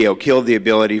of radio killed the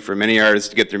ability for many artists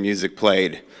to get their music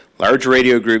played. Large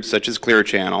radio groups such as Clear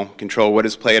Channel control what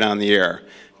is played on the air.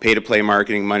 Pay-to-play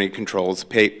marketing money controls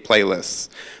playlists.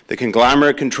 The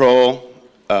conglomerate control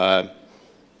to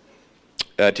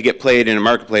get played in a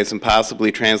marketplace and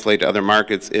possibly translate to other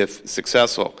markets if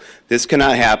successful. This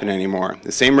cannot happen anymore.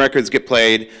 The same records get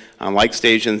played on like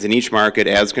stations in each market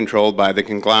as controlled by the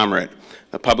conglomerate.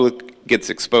 The public gets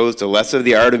exposed to less of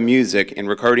the art of music, and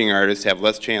recording artists have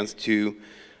less chance to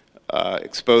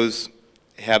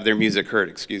have their music heard,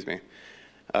 excuse me.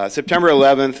 September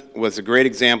 11th was a great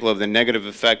example of the negative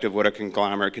effect of what a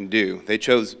conglomerate can do. They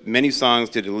chose many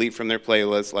songs to delete from their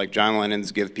playlists, like John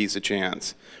Lennon's Give Peace a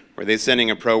Chance. Were they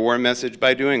sending a pro-war message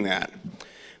by doing that?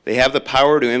 They have the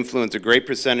power to influence a great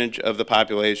percentage of the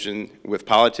population with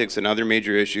politics and other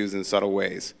major issues in subtle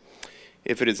ways.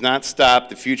 If it is not stopped,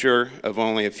 the future of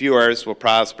only a few artists will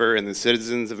prosper, and the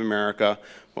citizens of America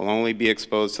will only be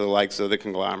exposed to the likes of the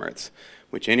conglomerates,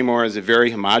 which anymore is a very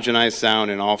homogenized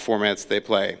sound in all formats they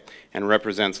play, and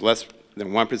represents less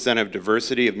than 1% of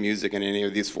diversity of music in any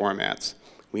of these formats.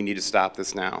 We need to stop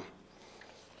this now.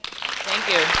 Thank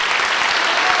you.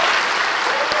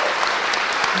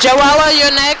 Joella,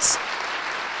 you're next.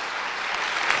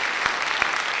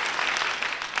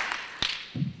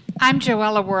 I'm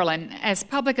Joella Werlin. As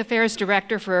Public Affairs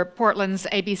Director for Portland's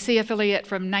ABC affiliate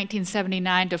from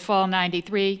 1979 to fall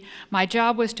 '93, my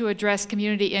job was to address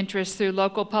community interests through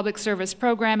local public service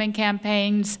programming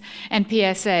campaigns and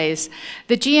PSAs.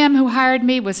 The GM who hired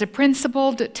me was a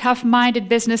principled, tough-minded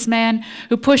businessman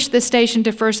who pushed the station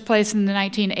to first place in the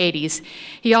 1980s.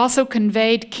 He also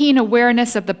conveyed keen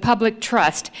awareness of the public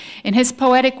trust. In his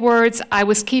poetic words, I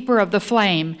was keeper of the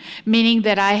flame, meaning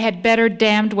that I had better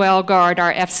damned well guard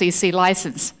our FCC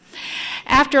license.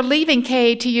 After leaving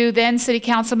KATU, then City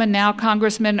Councilman, now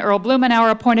Congressman Earl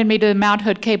Blumenauer appointed me to the Mount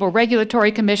Hood Cable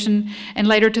Regulatory Commission and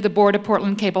later to the Board of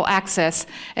Portland Cable Access.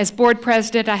 As board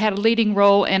president, I had a leading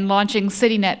role in launching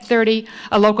CityNet 30,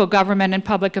 a local government and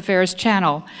public affairs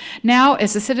channel. Now,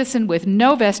 as a citizen with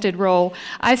no vested role,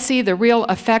 I see the real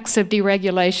effects of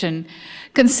deregulation.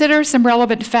 Consider some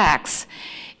relevant facts.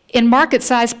 In market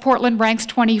size, Portland ranks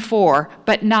 24,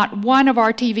 but not one of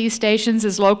our TV stations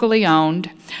is locally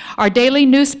owned. Our daily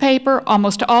newspaper,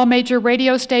 almost all major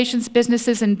radio stations,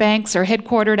 businesses, and banks are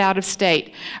headquartered out of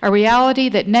state, a reality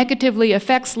that negatively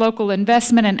affects local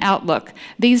investment and outlook.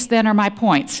 These then are my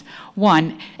points.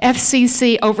 1,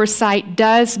 FCC oversight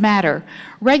does matter.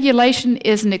 Regulation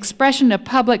is an expression of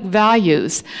public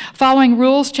values. Following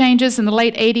rules changes in the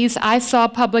late 80s, I saw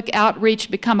public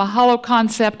outreach become a hollow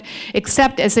concept,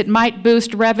 except as it might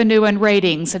boost revenue and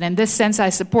ratings. And in this sense, I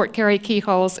support Carrie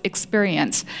Kehoe's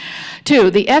experience. 2,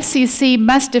 the FCC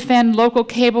must defend local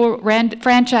cable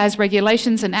franchise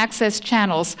regulations and access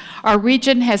channels. Our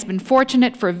region has been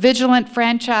fortunate for vigilant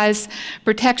franchise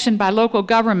protection by local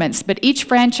governments, but each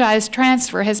franchise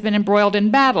transfer has been embroiled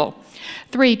in battle.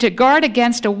 3, to guard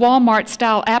against a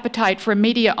Walmart-style appetite for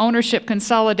media ownership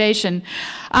consolidation,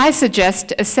 I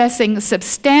suggest assessing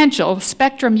substantial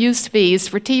spectrum use fees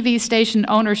for TV station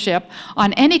ownership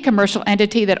on any commercial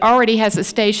entity that already has a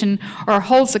station or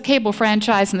holds a cable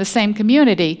franchise in the same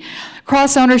community.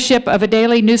 Cross-ownership of a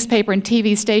daily newspaper and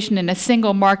TV station in a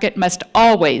single market must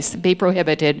always be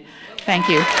prohibited. Thank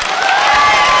you.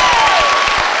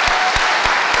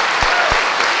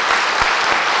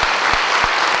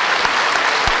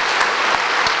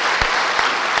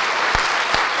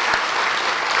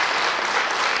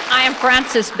 I am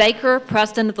Frances Baker,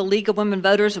 President of the League of Women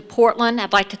Voters of Portland.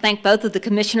 I'd like to thank both of the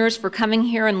commissioners for coming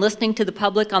here and listening to the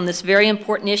public on this very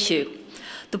important issue.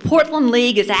 The Portland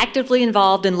League is actively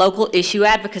involved in local issue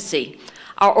advocacy.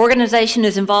 Our organization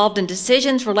is involved in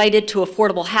decisions related to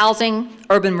affordable housing,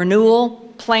 urban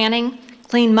renewal, planning,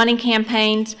 clean money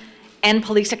campaigns, and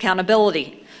police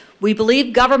accountability. We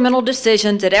believe governmental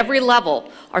decisions at every level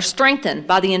are strengthened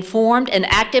by the informed and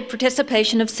active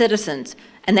participation of citizens,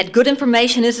 and that good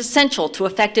information is essential to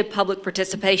effective public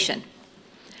participation.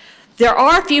 There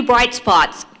are a few bright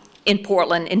spots in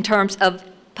Portland in terms of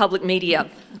public media,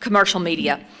 commercial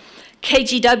media.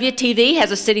 KGW-TV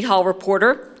has a City Hall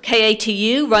reporter,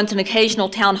 KATU runs an occasional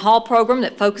town hall program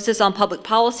that focuses on public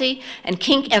policy, and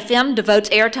Kink FM devotes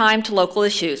airtime to local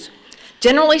issues.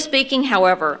 Generally speaking,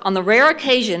 however, on the rare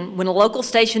occasion when a local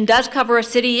station does cover a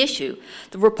city issue,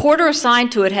 the reporter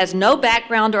assigned to it has no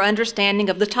background or understanding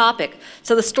of the topic,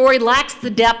 so the story lacks the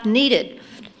depth needed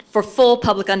for full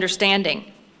public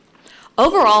understanding.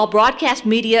 Overall, broadcast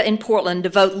media in Portland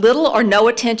devote little or no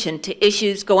attention to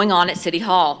issues going on at City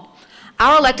Hall.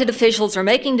 Our elected officials are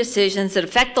making decisions that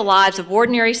affect the lives of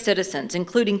ordinary citizens,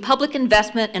 including public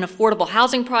investment in affordable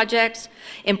housing projects,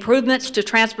 improvements to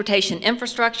transportation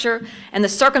infrastructure, and the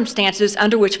circumstances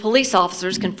under which police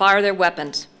officers can fire their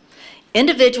weapons.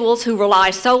 Individuals who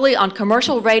rely solely on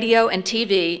commercial radio and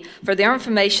TV for their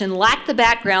information lack the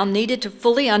background needed to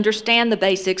fully understand the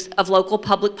basics of local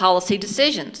public policy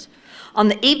decisions. On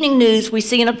the evening news, we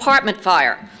see an apartment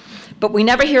fire, but we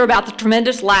never hear about the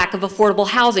tremendous lack of affordable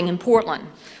housing in Portland.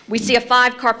 We see a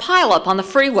 5-car pileup on the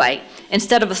freeway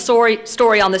instead of a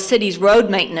story on the city's road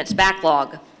maintenance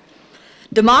backlog.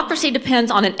 Democracy depends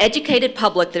on an educated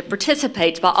public that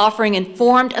participates by offering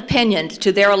informed opinions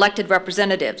to their elected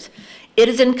representatives. It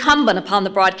is incumbent upon the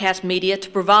broadcast media to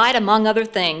provide, among other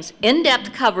things,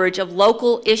 in-depth coverage of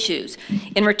local issues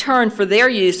in return for their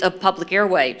use of public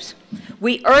airwaves.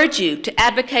 We urge you to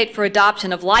advocate for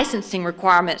adoption of licensing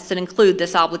requirements that include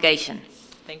this obligation.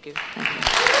 Thank you. Thank you.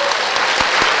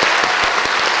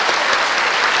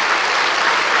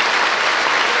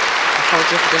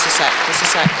 Hold you for just a sec.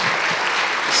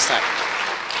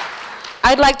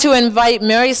 I'd like to invite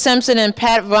Mary Simpson and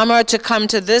Pat Rummer to come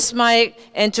to this mic,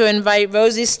 and to invite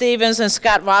Rosie Stevens and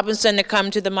Scott Robinson to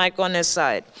come to the mic on this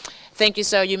side. Thank you,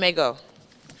 sir. You may go.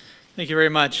 Thank you very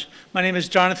much. My name is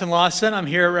Jonathan Lawson. I'm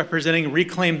here representing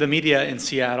Reclaim the Media in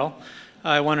Seattle.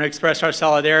 I want to express our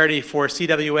solidarity for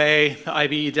CWA, the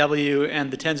IBEW, and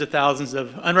the tens of thousands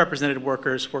of unrepresented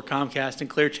workers for Comcast and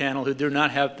Clear Channel who do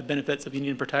not have the benefits of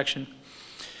union protection.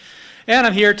 And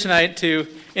I'm here tonight to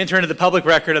enter into the public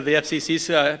record of the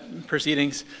FCC's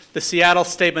proceedings, the Seattle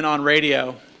Statement on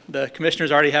Radio. The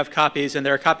commissioners already have copies, and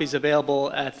there are copies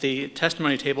available at the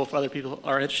testimony table if other people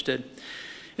are interested.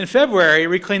 In February,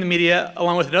 Reclaim the Media,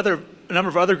 along with a number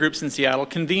of other groups in Seattle,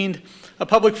 convened a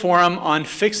public forum on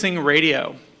fixing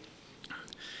radio.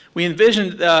 We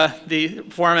envisioned the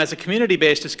forum as a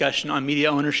community-based discussion on media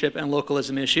ownership and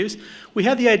localism issues. We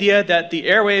had the idea that the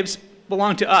airwaves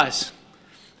belong to us,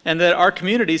 and that our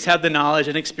communities have the knowledge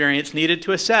and experience needed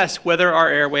to assess whether our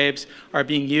airwaves are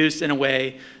being used in a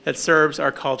way that serves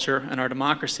our culture and our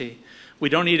democracy. We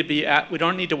don't need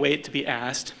to wait to be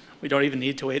asked. We don't even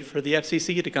need to wait for the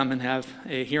FCC to come and have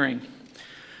a hearing.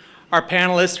 Our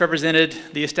panelists represented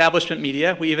the establishment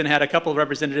media. We even had a couple of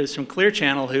representatives from Clear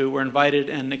Channel who were invited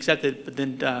and accepted, but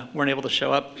then weren't able to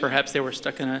show up. Perhaps they were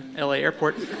stuck in a LA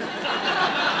airport.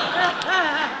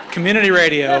 Community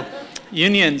radio,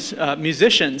 unions,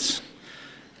 musicians,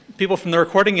 people from the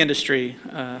recording industry,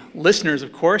 listeners,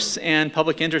 of course, and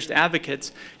public interest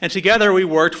advocates. And together we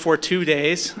worked for 2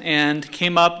 days and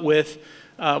came up with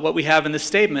what we have in this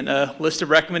statement, a list of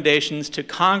recommendations to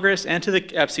Congress and to the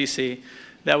FCC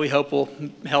that we hope will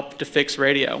help to fix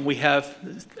radio. We have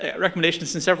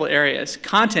recommendations in several areas.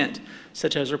 Content,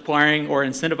 such as requiring or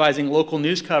incentivizing local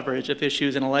news coverage of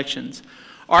issues and elections.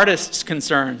 Artists'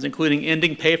 concerns, including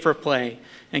ending pay-for-play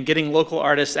and getting local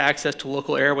artists access to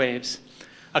local airwaves.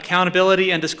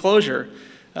 Accountability and disclosure,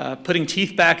 putting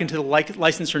teeth back into the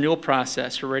license renewal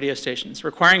process for radio stations,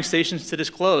 requiring stations to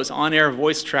disclose on-air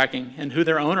voice tracking and who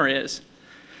their owner is.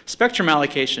 Spectrum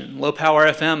allocation, low-power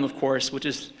FM, of course, which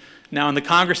is now in the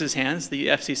Congress's hands. The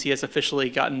FCC has officially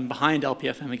gotten behind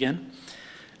LPFM again.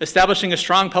 Establishing a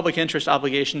strong public interest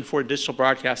obligation for digital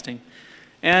broadcasting.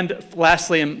 And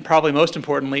lastly, and probably most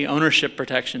importantly, ownership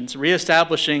protections,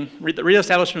 reestablishment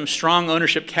of strong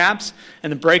ownership caps and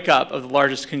the breakup of the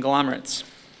largest conglomerates.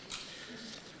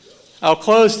 I'll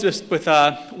close just with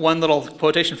one little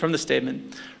quotation from the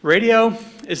statement. Radio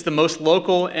is the most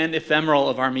local and ephemeral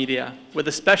of our media, with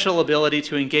a special ability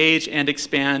to engage and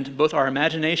expand both our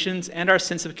imaginations and our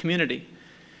sense of community.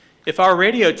 If our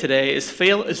radio today is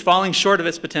falling short of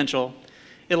its potential,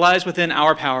 it lies within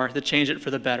our power to change it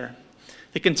for the better.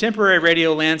 The contemporary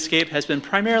radio landscape has been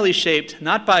primarily shaped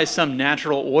not by some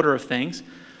natural order of things,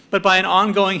 but by an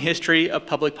ongoing history of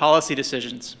public policy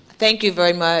decisions. Thank you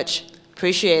very much.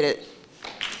 Appreciate it.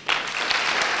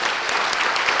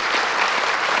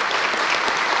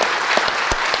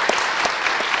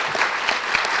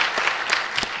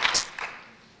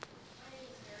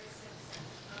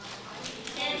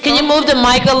 Can you move the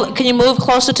mic? Can you move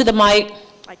closer to the mic?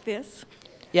 Like this?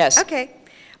 Yes. Okay.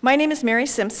 My name is Mary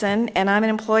Simpson, and I'm an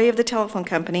employee of the telephone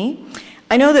company.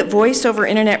 I know that voice over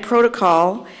internet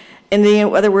protocol, in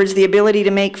other words, the ability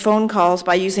to make phone calls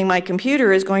by using my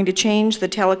computer, is going to change the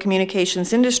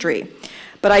telecommunications industry.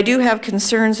 But I do have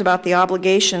concerns about the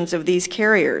obligations of these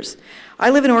carriers. I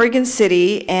live in Oregon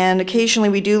City, and occasionally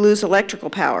we do lose electrical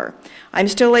power. I'm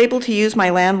still able to use my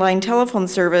landline telephone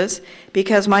service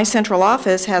because my central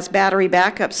office has battery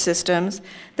backup systems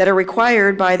that are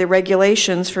required by the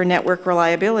regulations for network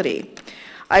reliability.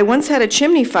 I once had a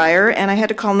chimney fire and I had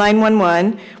to call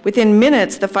 911. Within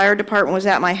minutes, the fire department was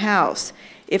at my house.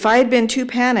 If I had been too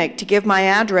panicked to give my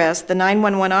address, the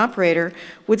 911 operator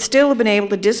would still have been able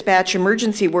to dispatch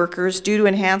emergency workers due to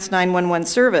enhanced 911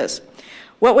 service.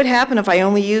 What would happen if I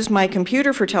only used my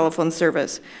computer for telephone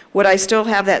service? Would I still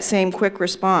have that same quick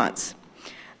response?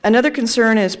 Another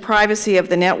concern is privacy of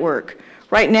the network.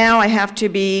 Right now, I have to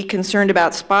be concerned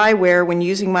about spyware when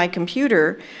using my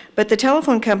computer, but the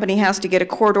telephone company has to get a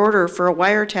court order for a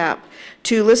wiretap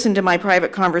to listen to my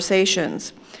private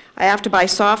conversations. I have to buy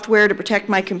software to protect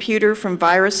my computer from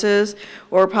viruses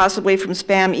or possibly from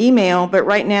spam email, but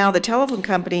right now the telephone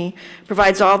company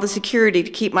provides all the security to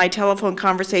keep my telephone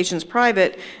conversations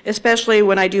private, especially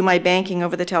when I do my banking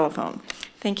over the telephone.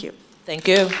 Thank you. Thank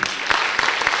you.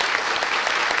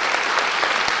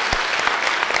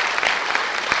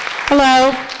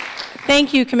 Hello.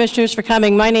 Thank you, Commissioners, for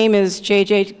coming. My name is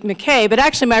J.J. McKay, but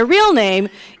actually my real name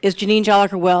is Janine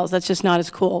Jolliker-Wells. That's just not as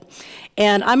cool.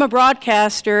 And I'm a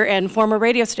broadcaster and former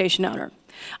radio station owner.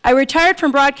 I retired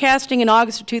from broadcasting in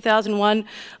August of 2001,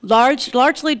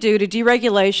 largely due to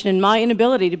deregulation and my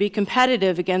inability to be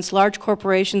competitive against large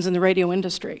corporations in the radio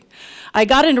industry. I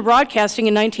got into broadcasting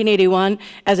in 1981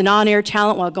 as an on-air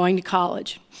talent while going to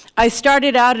college. I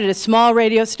started out at a small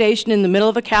radio station in the middle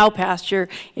of a cow pasture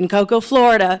in Cocoa,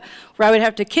 Florida, where I would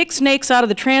have to kick snakes out of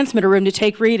the transmitter room to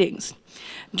take readings.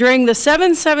 During the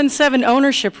 777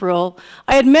 ownership rule,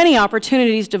 I had many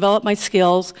opportunities to develop my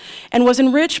skills and was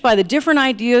enriched by the different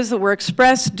ideas that were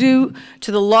expressed due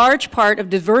to the large part of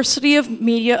diversity of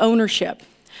media ownership.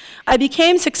 I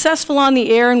became successful on the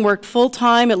air and worked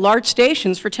full-time at large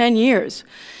stations for 10 years.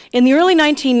 In the early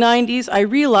 1990s, I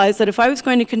realized that if I was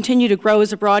going to continue to grow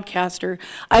as a broadcaster,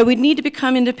 I would need to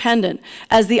become independent,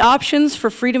 as the options for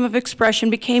freedom of expression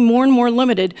became more and more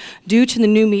limited due to the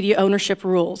new media ownership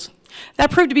rules.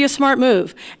 That proved to be a smart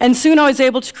move, and soon I was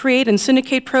able to create and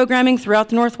syndicate programming throughout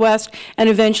the Northwest and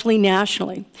eventually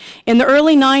nationally. In the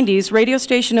early 90s, radio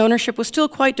station ownership was still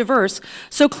quite diverse,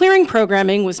 so clearing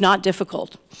programming was not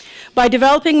difficult. By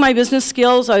developing my business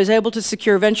skills, I was able to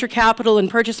secure venture capital and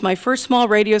purchase my first small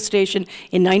radio station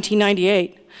in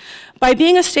 1998. By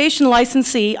being a station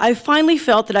licensee, I finally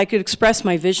felt that I could express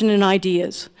my vision and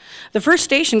ideas. The first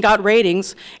station got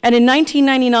ratings, and in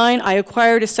 1999, I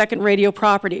acquired a second radio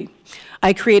property.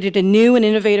 I created a new and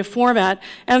innovative format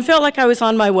and felt like I was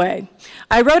on my way.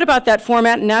 I wrote about that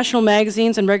format in national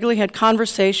magazines and regularly had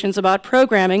conversations about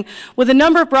programming with a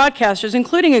number of broadcasters,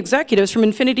 including executives from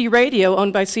Infinity Radio,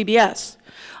 owned by CBS.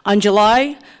 On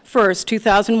July 1st,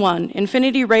 2001,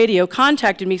 Infinity Radio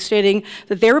contacted me stating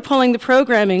that they were pulling the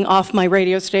programming off my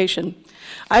radio station.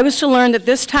 I was to learn that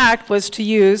this tact was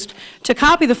used to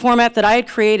copy the format that I had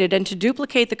created and to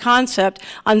duplicate the concept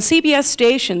on CBS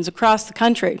stations across the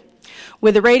country.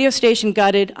 With the radio station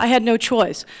gutted, I had no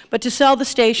choice but to sell the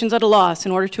stations at a loss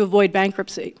in order to avoid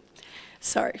bankruptcy.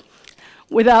 Sorry.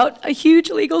 Without a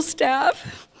huge legal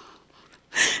staff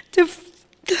to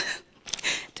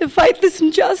fight this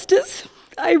injustice,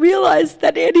 I realized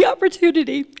that any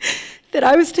opportunity that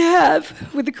I was to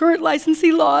have with the current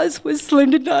licensee laws was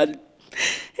slim to none.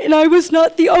 And I was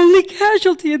not the only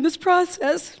casualty in this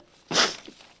process.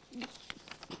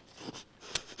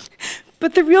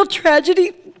 But the real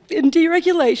tragedy in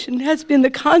deregulation has been the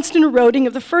constant eroding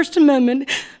of the First Amendment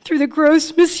through the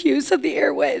gross misuse of the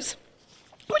airwaves,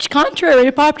 which, contrary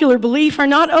to popular belief, are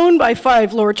not owned by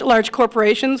 5 large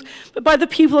corporations, but by the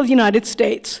people of the United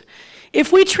States.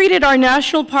 If we treated our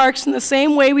national parks in the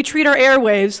same way we treat our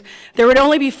airwaves, there would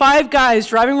only be 5 guys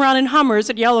driving around in Hummers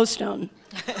at Yellowstone.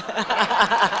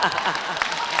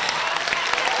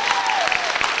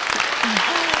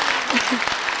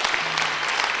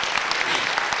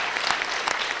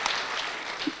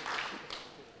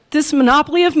 This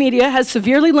monopoly of media has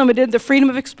severely limited the freedom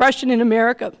of expression in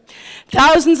America.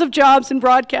 Thousands of jobs in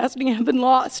broadcasting have been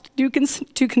lost due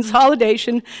to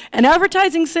consolidation, and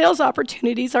advertising sales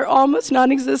opportunities are almost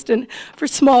non-existent for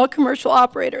small commercial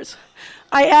operators.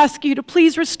 I ask you to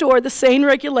please restore the sane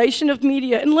regulation of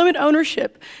media and limit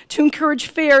ownership to encourage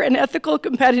fair and ethical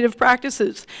competitive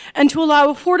practices and to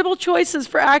allow affordable choices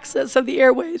for access of the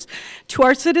airwaves to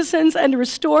our citizens and to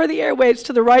restore the airwaves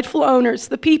to the rightful owners,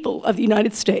 the people of the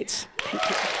United States. Thank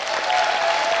you.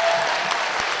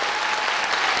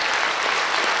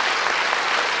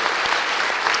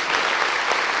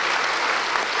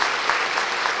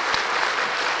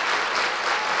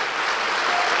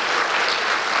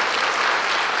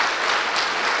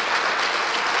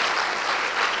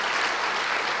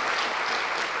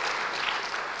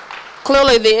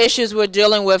 Clearly, the issues we're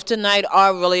dealing with tonight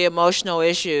are really emotional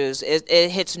issues. It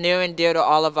hits near and dear to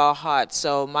all of our hearts.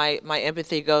 So my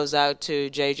empathy goes out to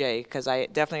JJ, because I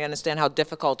definitely understand how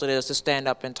difficult it is to stand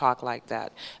up and talk like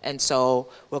that. And so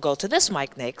we'll go to this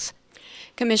mic next.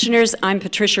 Commissioners, I'm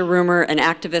Patricia Rumer, an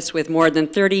activist with more than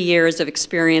 30 years of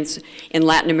experience in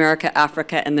Latin America,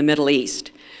 Africa, and the Middle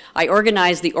East. I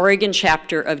organized the Oregon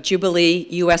chapter of Jubilee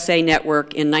USA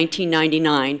Network in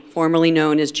 1999, formerly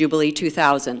known as Jubilee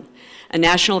 2000. A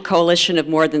national coalition of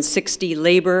more than 60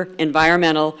 labor,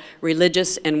 environmental,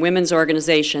 religious, and women's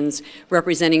organizations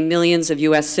representing millions of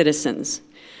U.S. citizens.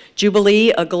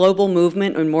 Jubilee, a global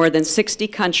movement in more than 60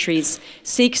 countries,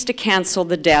 seeks to cancel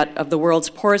the debt of the world's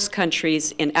poorest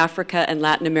countries in Africa and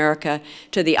Latin America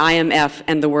to the IMF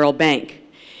and the World Bank.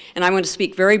 And I'm going to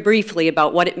speak very briefly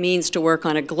about what it means to work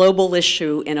on a global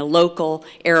issue in a local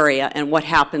area and what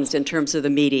happens in terms of the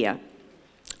media.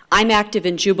 I'm active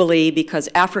in Jubilee because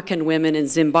African women in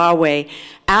Zimbabwe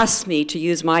asked me to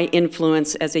use my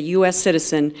influence as a U.S.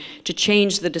 citizen to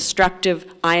change the destructive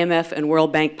IMF and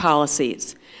World Bank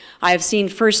policies. I have seen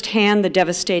firsthand the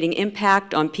devastating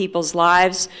impact on people's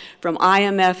lives from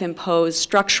IMF-imposed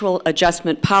structural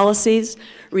adjustment policies,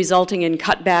 resulting in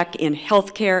cutback in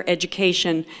healthcare,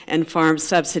 education, and farm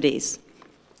subsidies.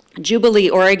 Jubilee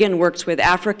Oregon works with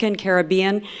African,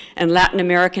 Caribbean, and Latin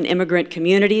American immigrant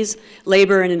communities,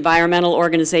 labor and environmental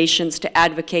organizations to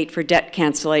advocate for debt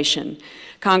cancellation.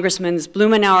 Congressmen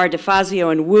Blumenauer,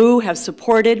 DeFazio, and Wu have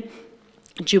supported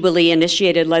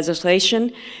Jubilee-initiated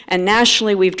legislation, and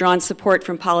nationally we've drawn support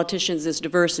from politicians as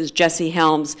diverse as Jesse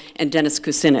Helms and Dennis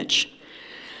Kucinich.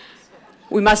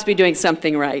 We must be doing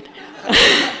something right.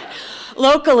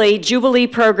 Locally, Jubilee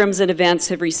programs and events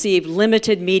have received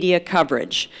limited media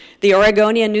coverage. The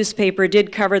Oregonian newspaper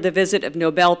did cover the visit of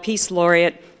Nobel Peace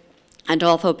Laureate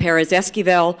Adolfo Pérez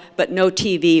Esquivel, but no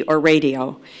TV or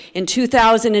radio. In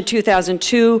 2000 and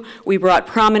 2002, we brought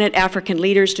prominent African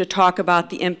leaders to talk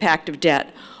about the impact of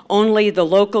debt. Only the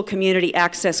local community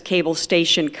access cable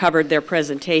station covered their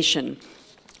presentation.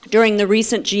 During the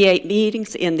recent G8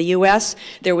 meetings in the U.S.,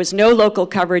 there was no local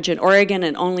coverage in Oregon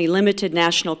and only limited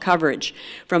national coverage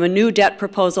from a new debt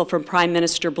proposal from Prime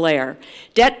Minister Blair.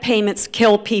 Debt payments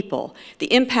kill people.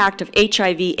 The impact of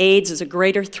HIV/AIDS is a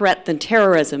greater threat than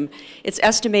terrorism. It's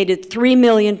estimated 3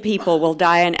 million people will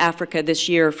die in Africa this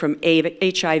year from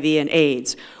HIV and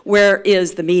AIDS. Where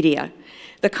is the media?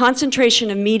 The concentration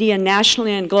of media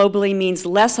nationally and globally means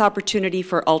less opportunity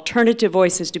for alternative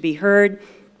voices to be heard,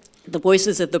 the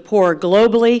voices of the poor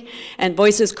globally, and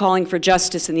voices calling for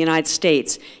justice in the United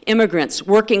States, immigrants,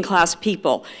 working class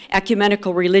people,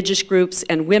 ecumenical religious groups,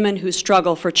 and women who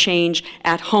struggle for change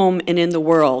at home and in the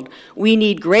world. We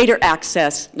need greater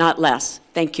access, not less.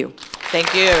 Thank you.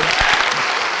 Thank you.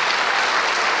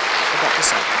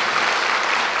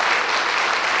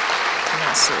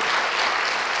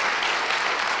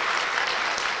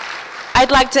 I'd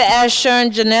like to ask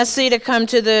Sharon Genesi to come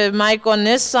to the mic on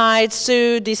this side,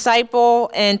 Sue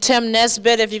Disciple, and Tim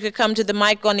Nesbitt, if you could come to the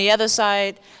mic on the other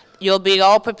side. You'll be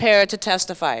all prepared to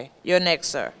testify. You're next,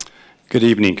 sir. Good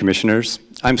evening, Commissioners.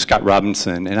 I'm Scott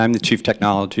Robinson, and I'm the Chief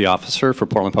Technology Officer for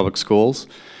Portland Public Schools.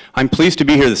 I'm pleased to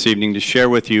be here this evening to share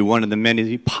with you one of the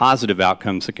many positive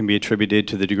outcomes that can be attributed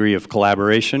to the degree of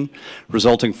collaboration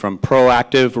resulting from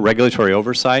proactive regulatory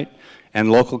oversight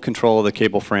and local control of the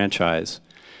cable franchise.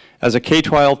 As a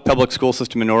K-12 public school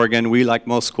system in Oregon, we, like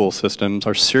most school systems,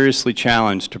 are seriously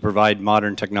challenged to provide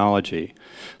modern technology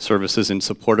services in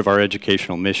support of our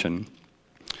educational mission.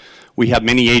 We have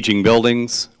many aging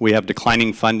buildings, we have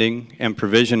declining funding, and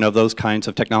provision of those kinds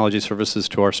of technology services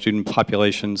to our student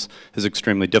populations is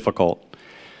extremely difficult.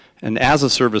 And as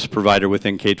a service provider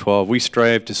within K-12, we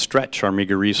strive to stretch our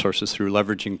meager resources through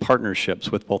leveraging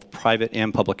partnerships with both private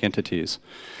and public entities.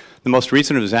 The most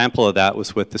recent example of that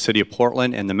was with the City of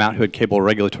Portland and the Mount Hood Cable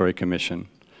Regulatory Commission.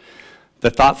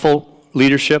 The thoughtful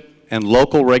leadership and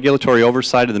local regulatory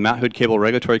oversight of the Mount Hood Cable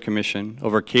Regulatory Commission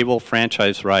over cable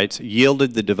franchise rights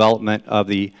yielded the development of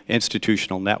the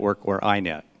Institutional Network, or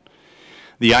INET.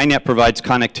 The INET provides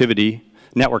connectivity,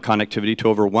 network connectivity to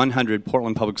over 100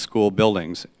 Portland Public School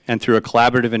buildings, and through a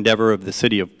collaborative endeavor of the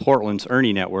City of Portland's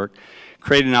ERNIE network,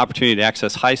 created an opportunity to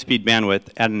access high-speed bandwidth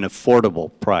at an affordable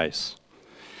price.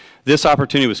 This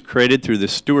opportunity was created through the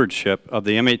stewardship of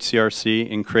the MHCRC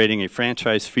in creating a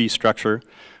franchise fee structure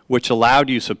which allowed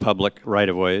use of public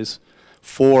right-of-ways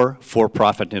for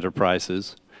for-profit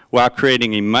enterprises while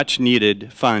creating a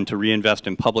much-needed fund to reinvest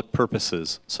in public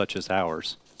purposes such as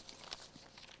ours.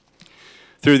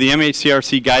 Through the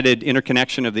MHCRC-guided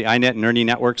interconnection of the INET and ERNIE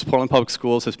networks, Portland Public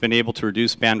Schools has been able to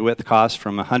reduce bandwidth costs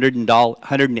from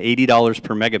 $180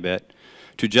 per megabit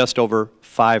to just over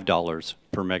 $5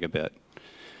 per megabit.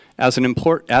 As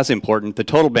important, the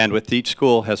total bandwidth to each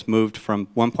school has moved from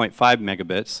 1.5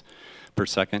 megabits per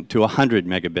second to 100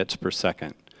 megabits per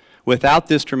second. Without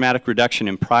this dramatic reduction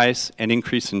in price and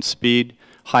increase in speed,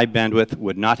 high bandwidth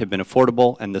would not have been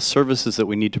affordable, and the services that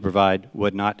we need to provide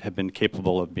would not have been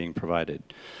capable of being provided.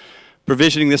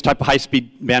 Provisioning this type of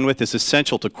high-speed bandwidth is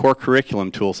essential to core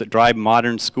curriculum tools that drive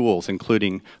modern schools,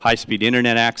 including high-speed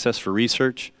internet access for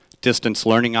research, distance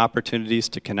learning opportunities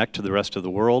to connect to the rest of the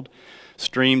world,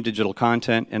 stream digital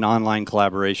content, and online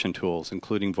collaboration tools,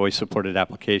 including voice-supported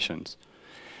applications.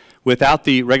 Without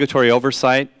the regulatory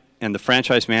oversight and the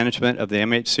franchise management of the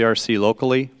MHCRC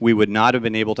locally, we would not have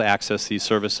been able to access these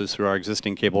services through our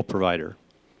existing cable provider.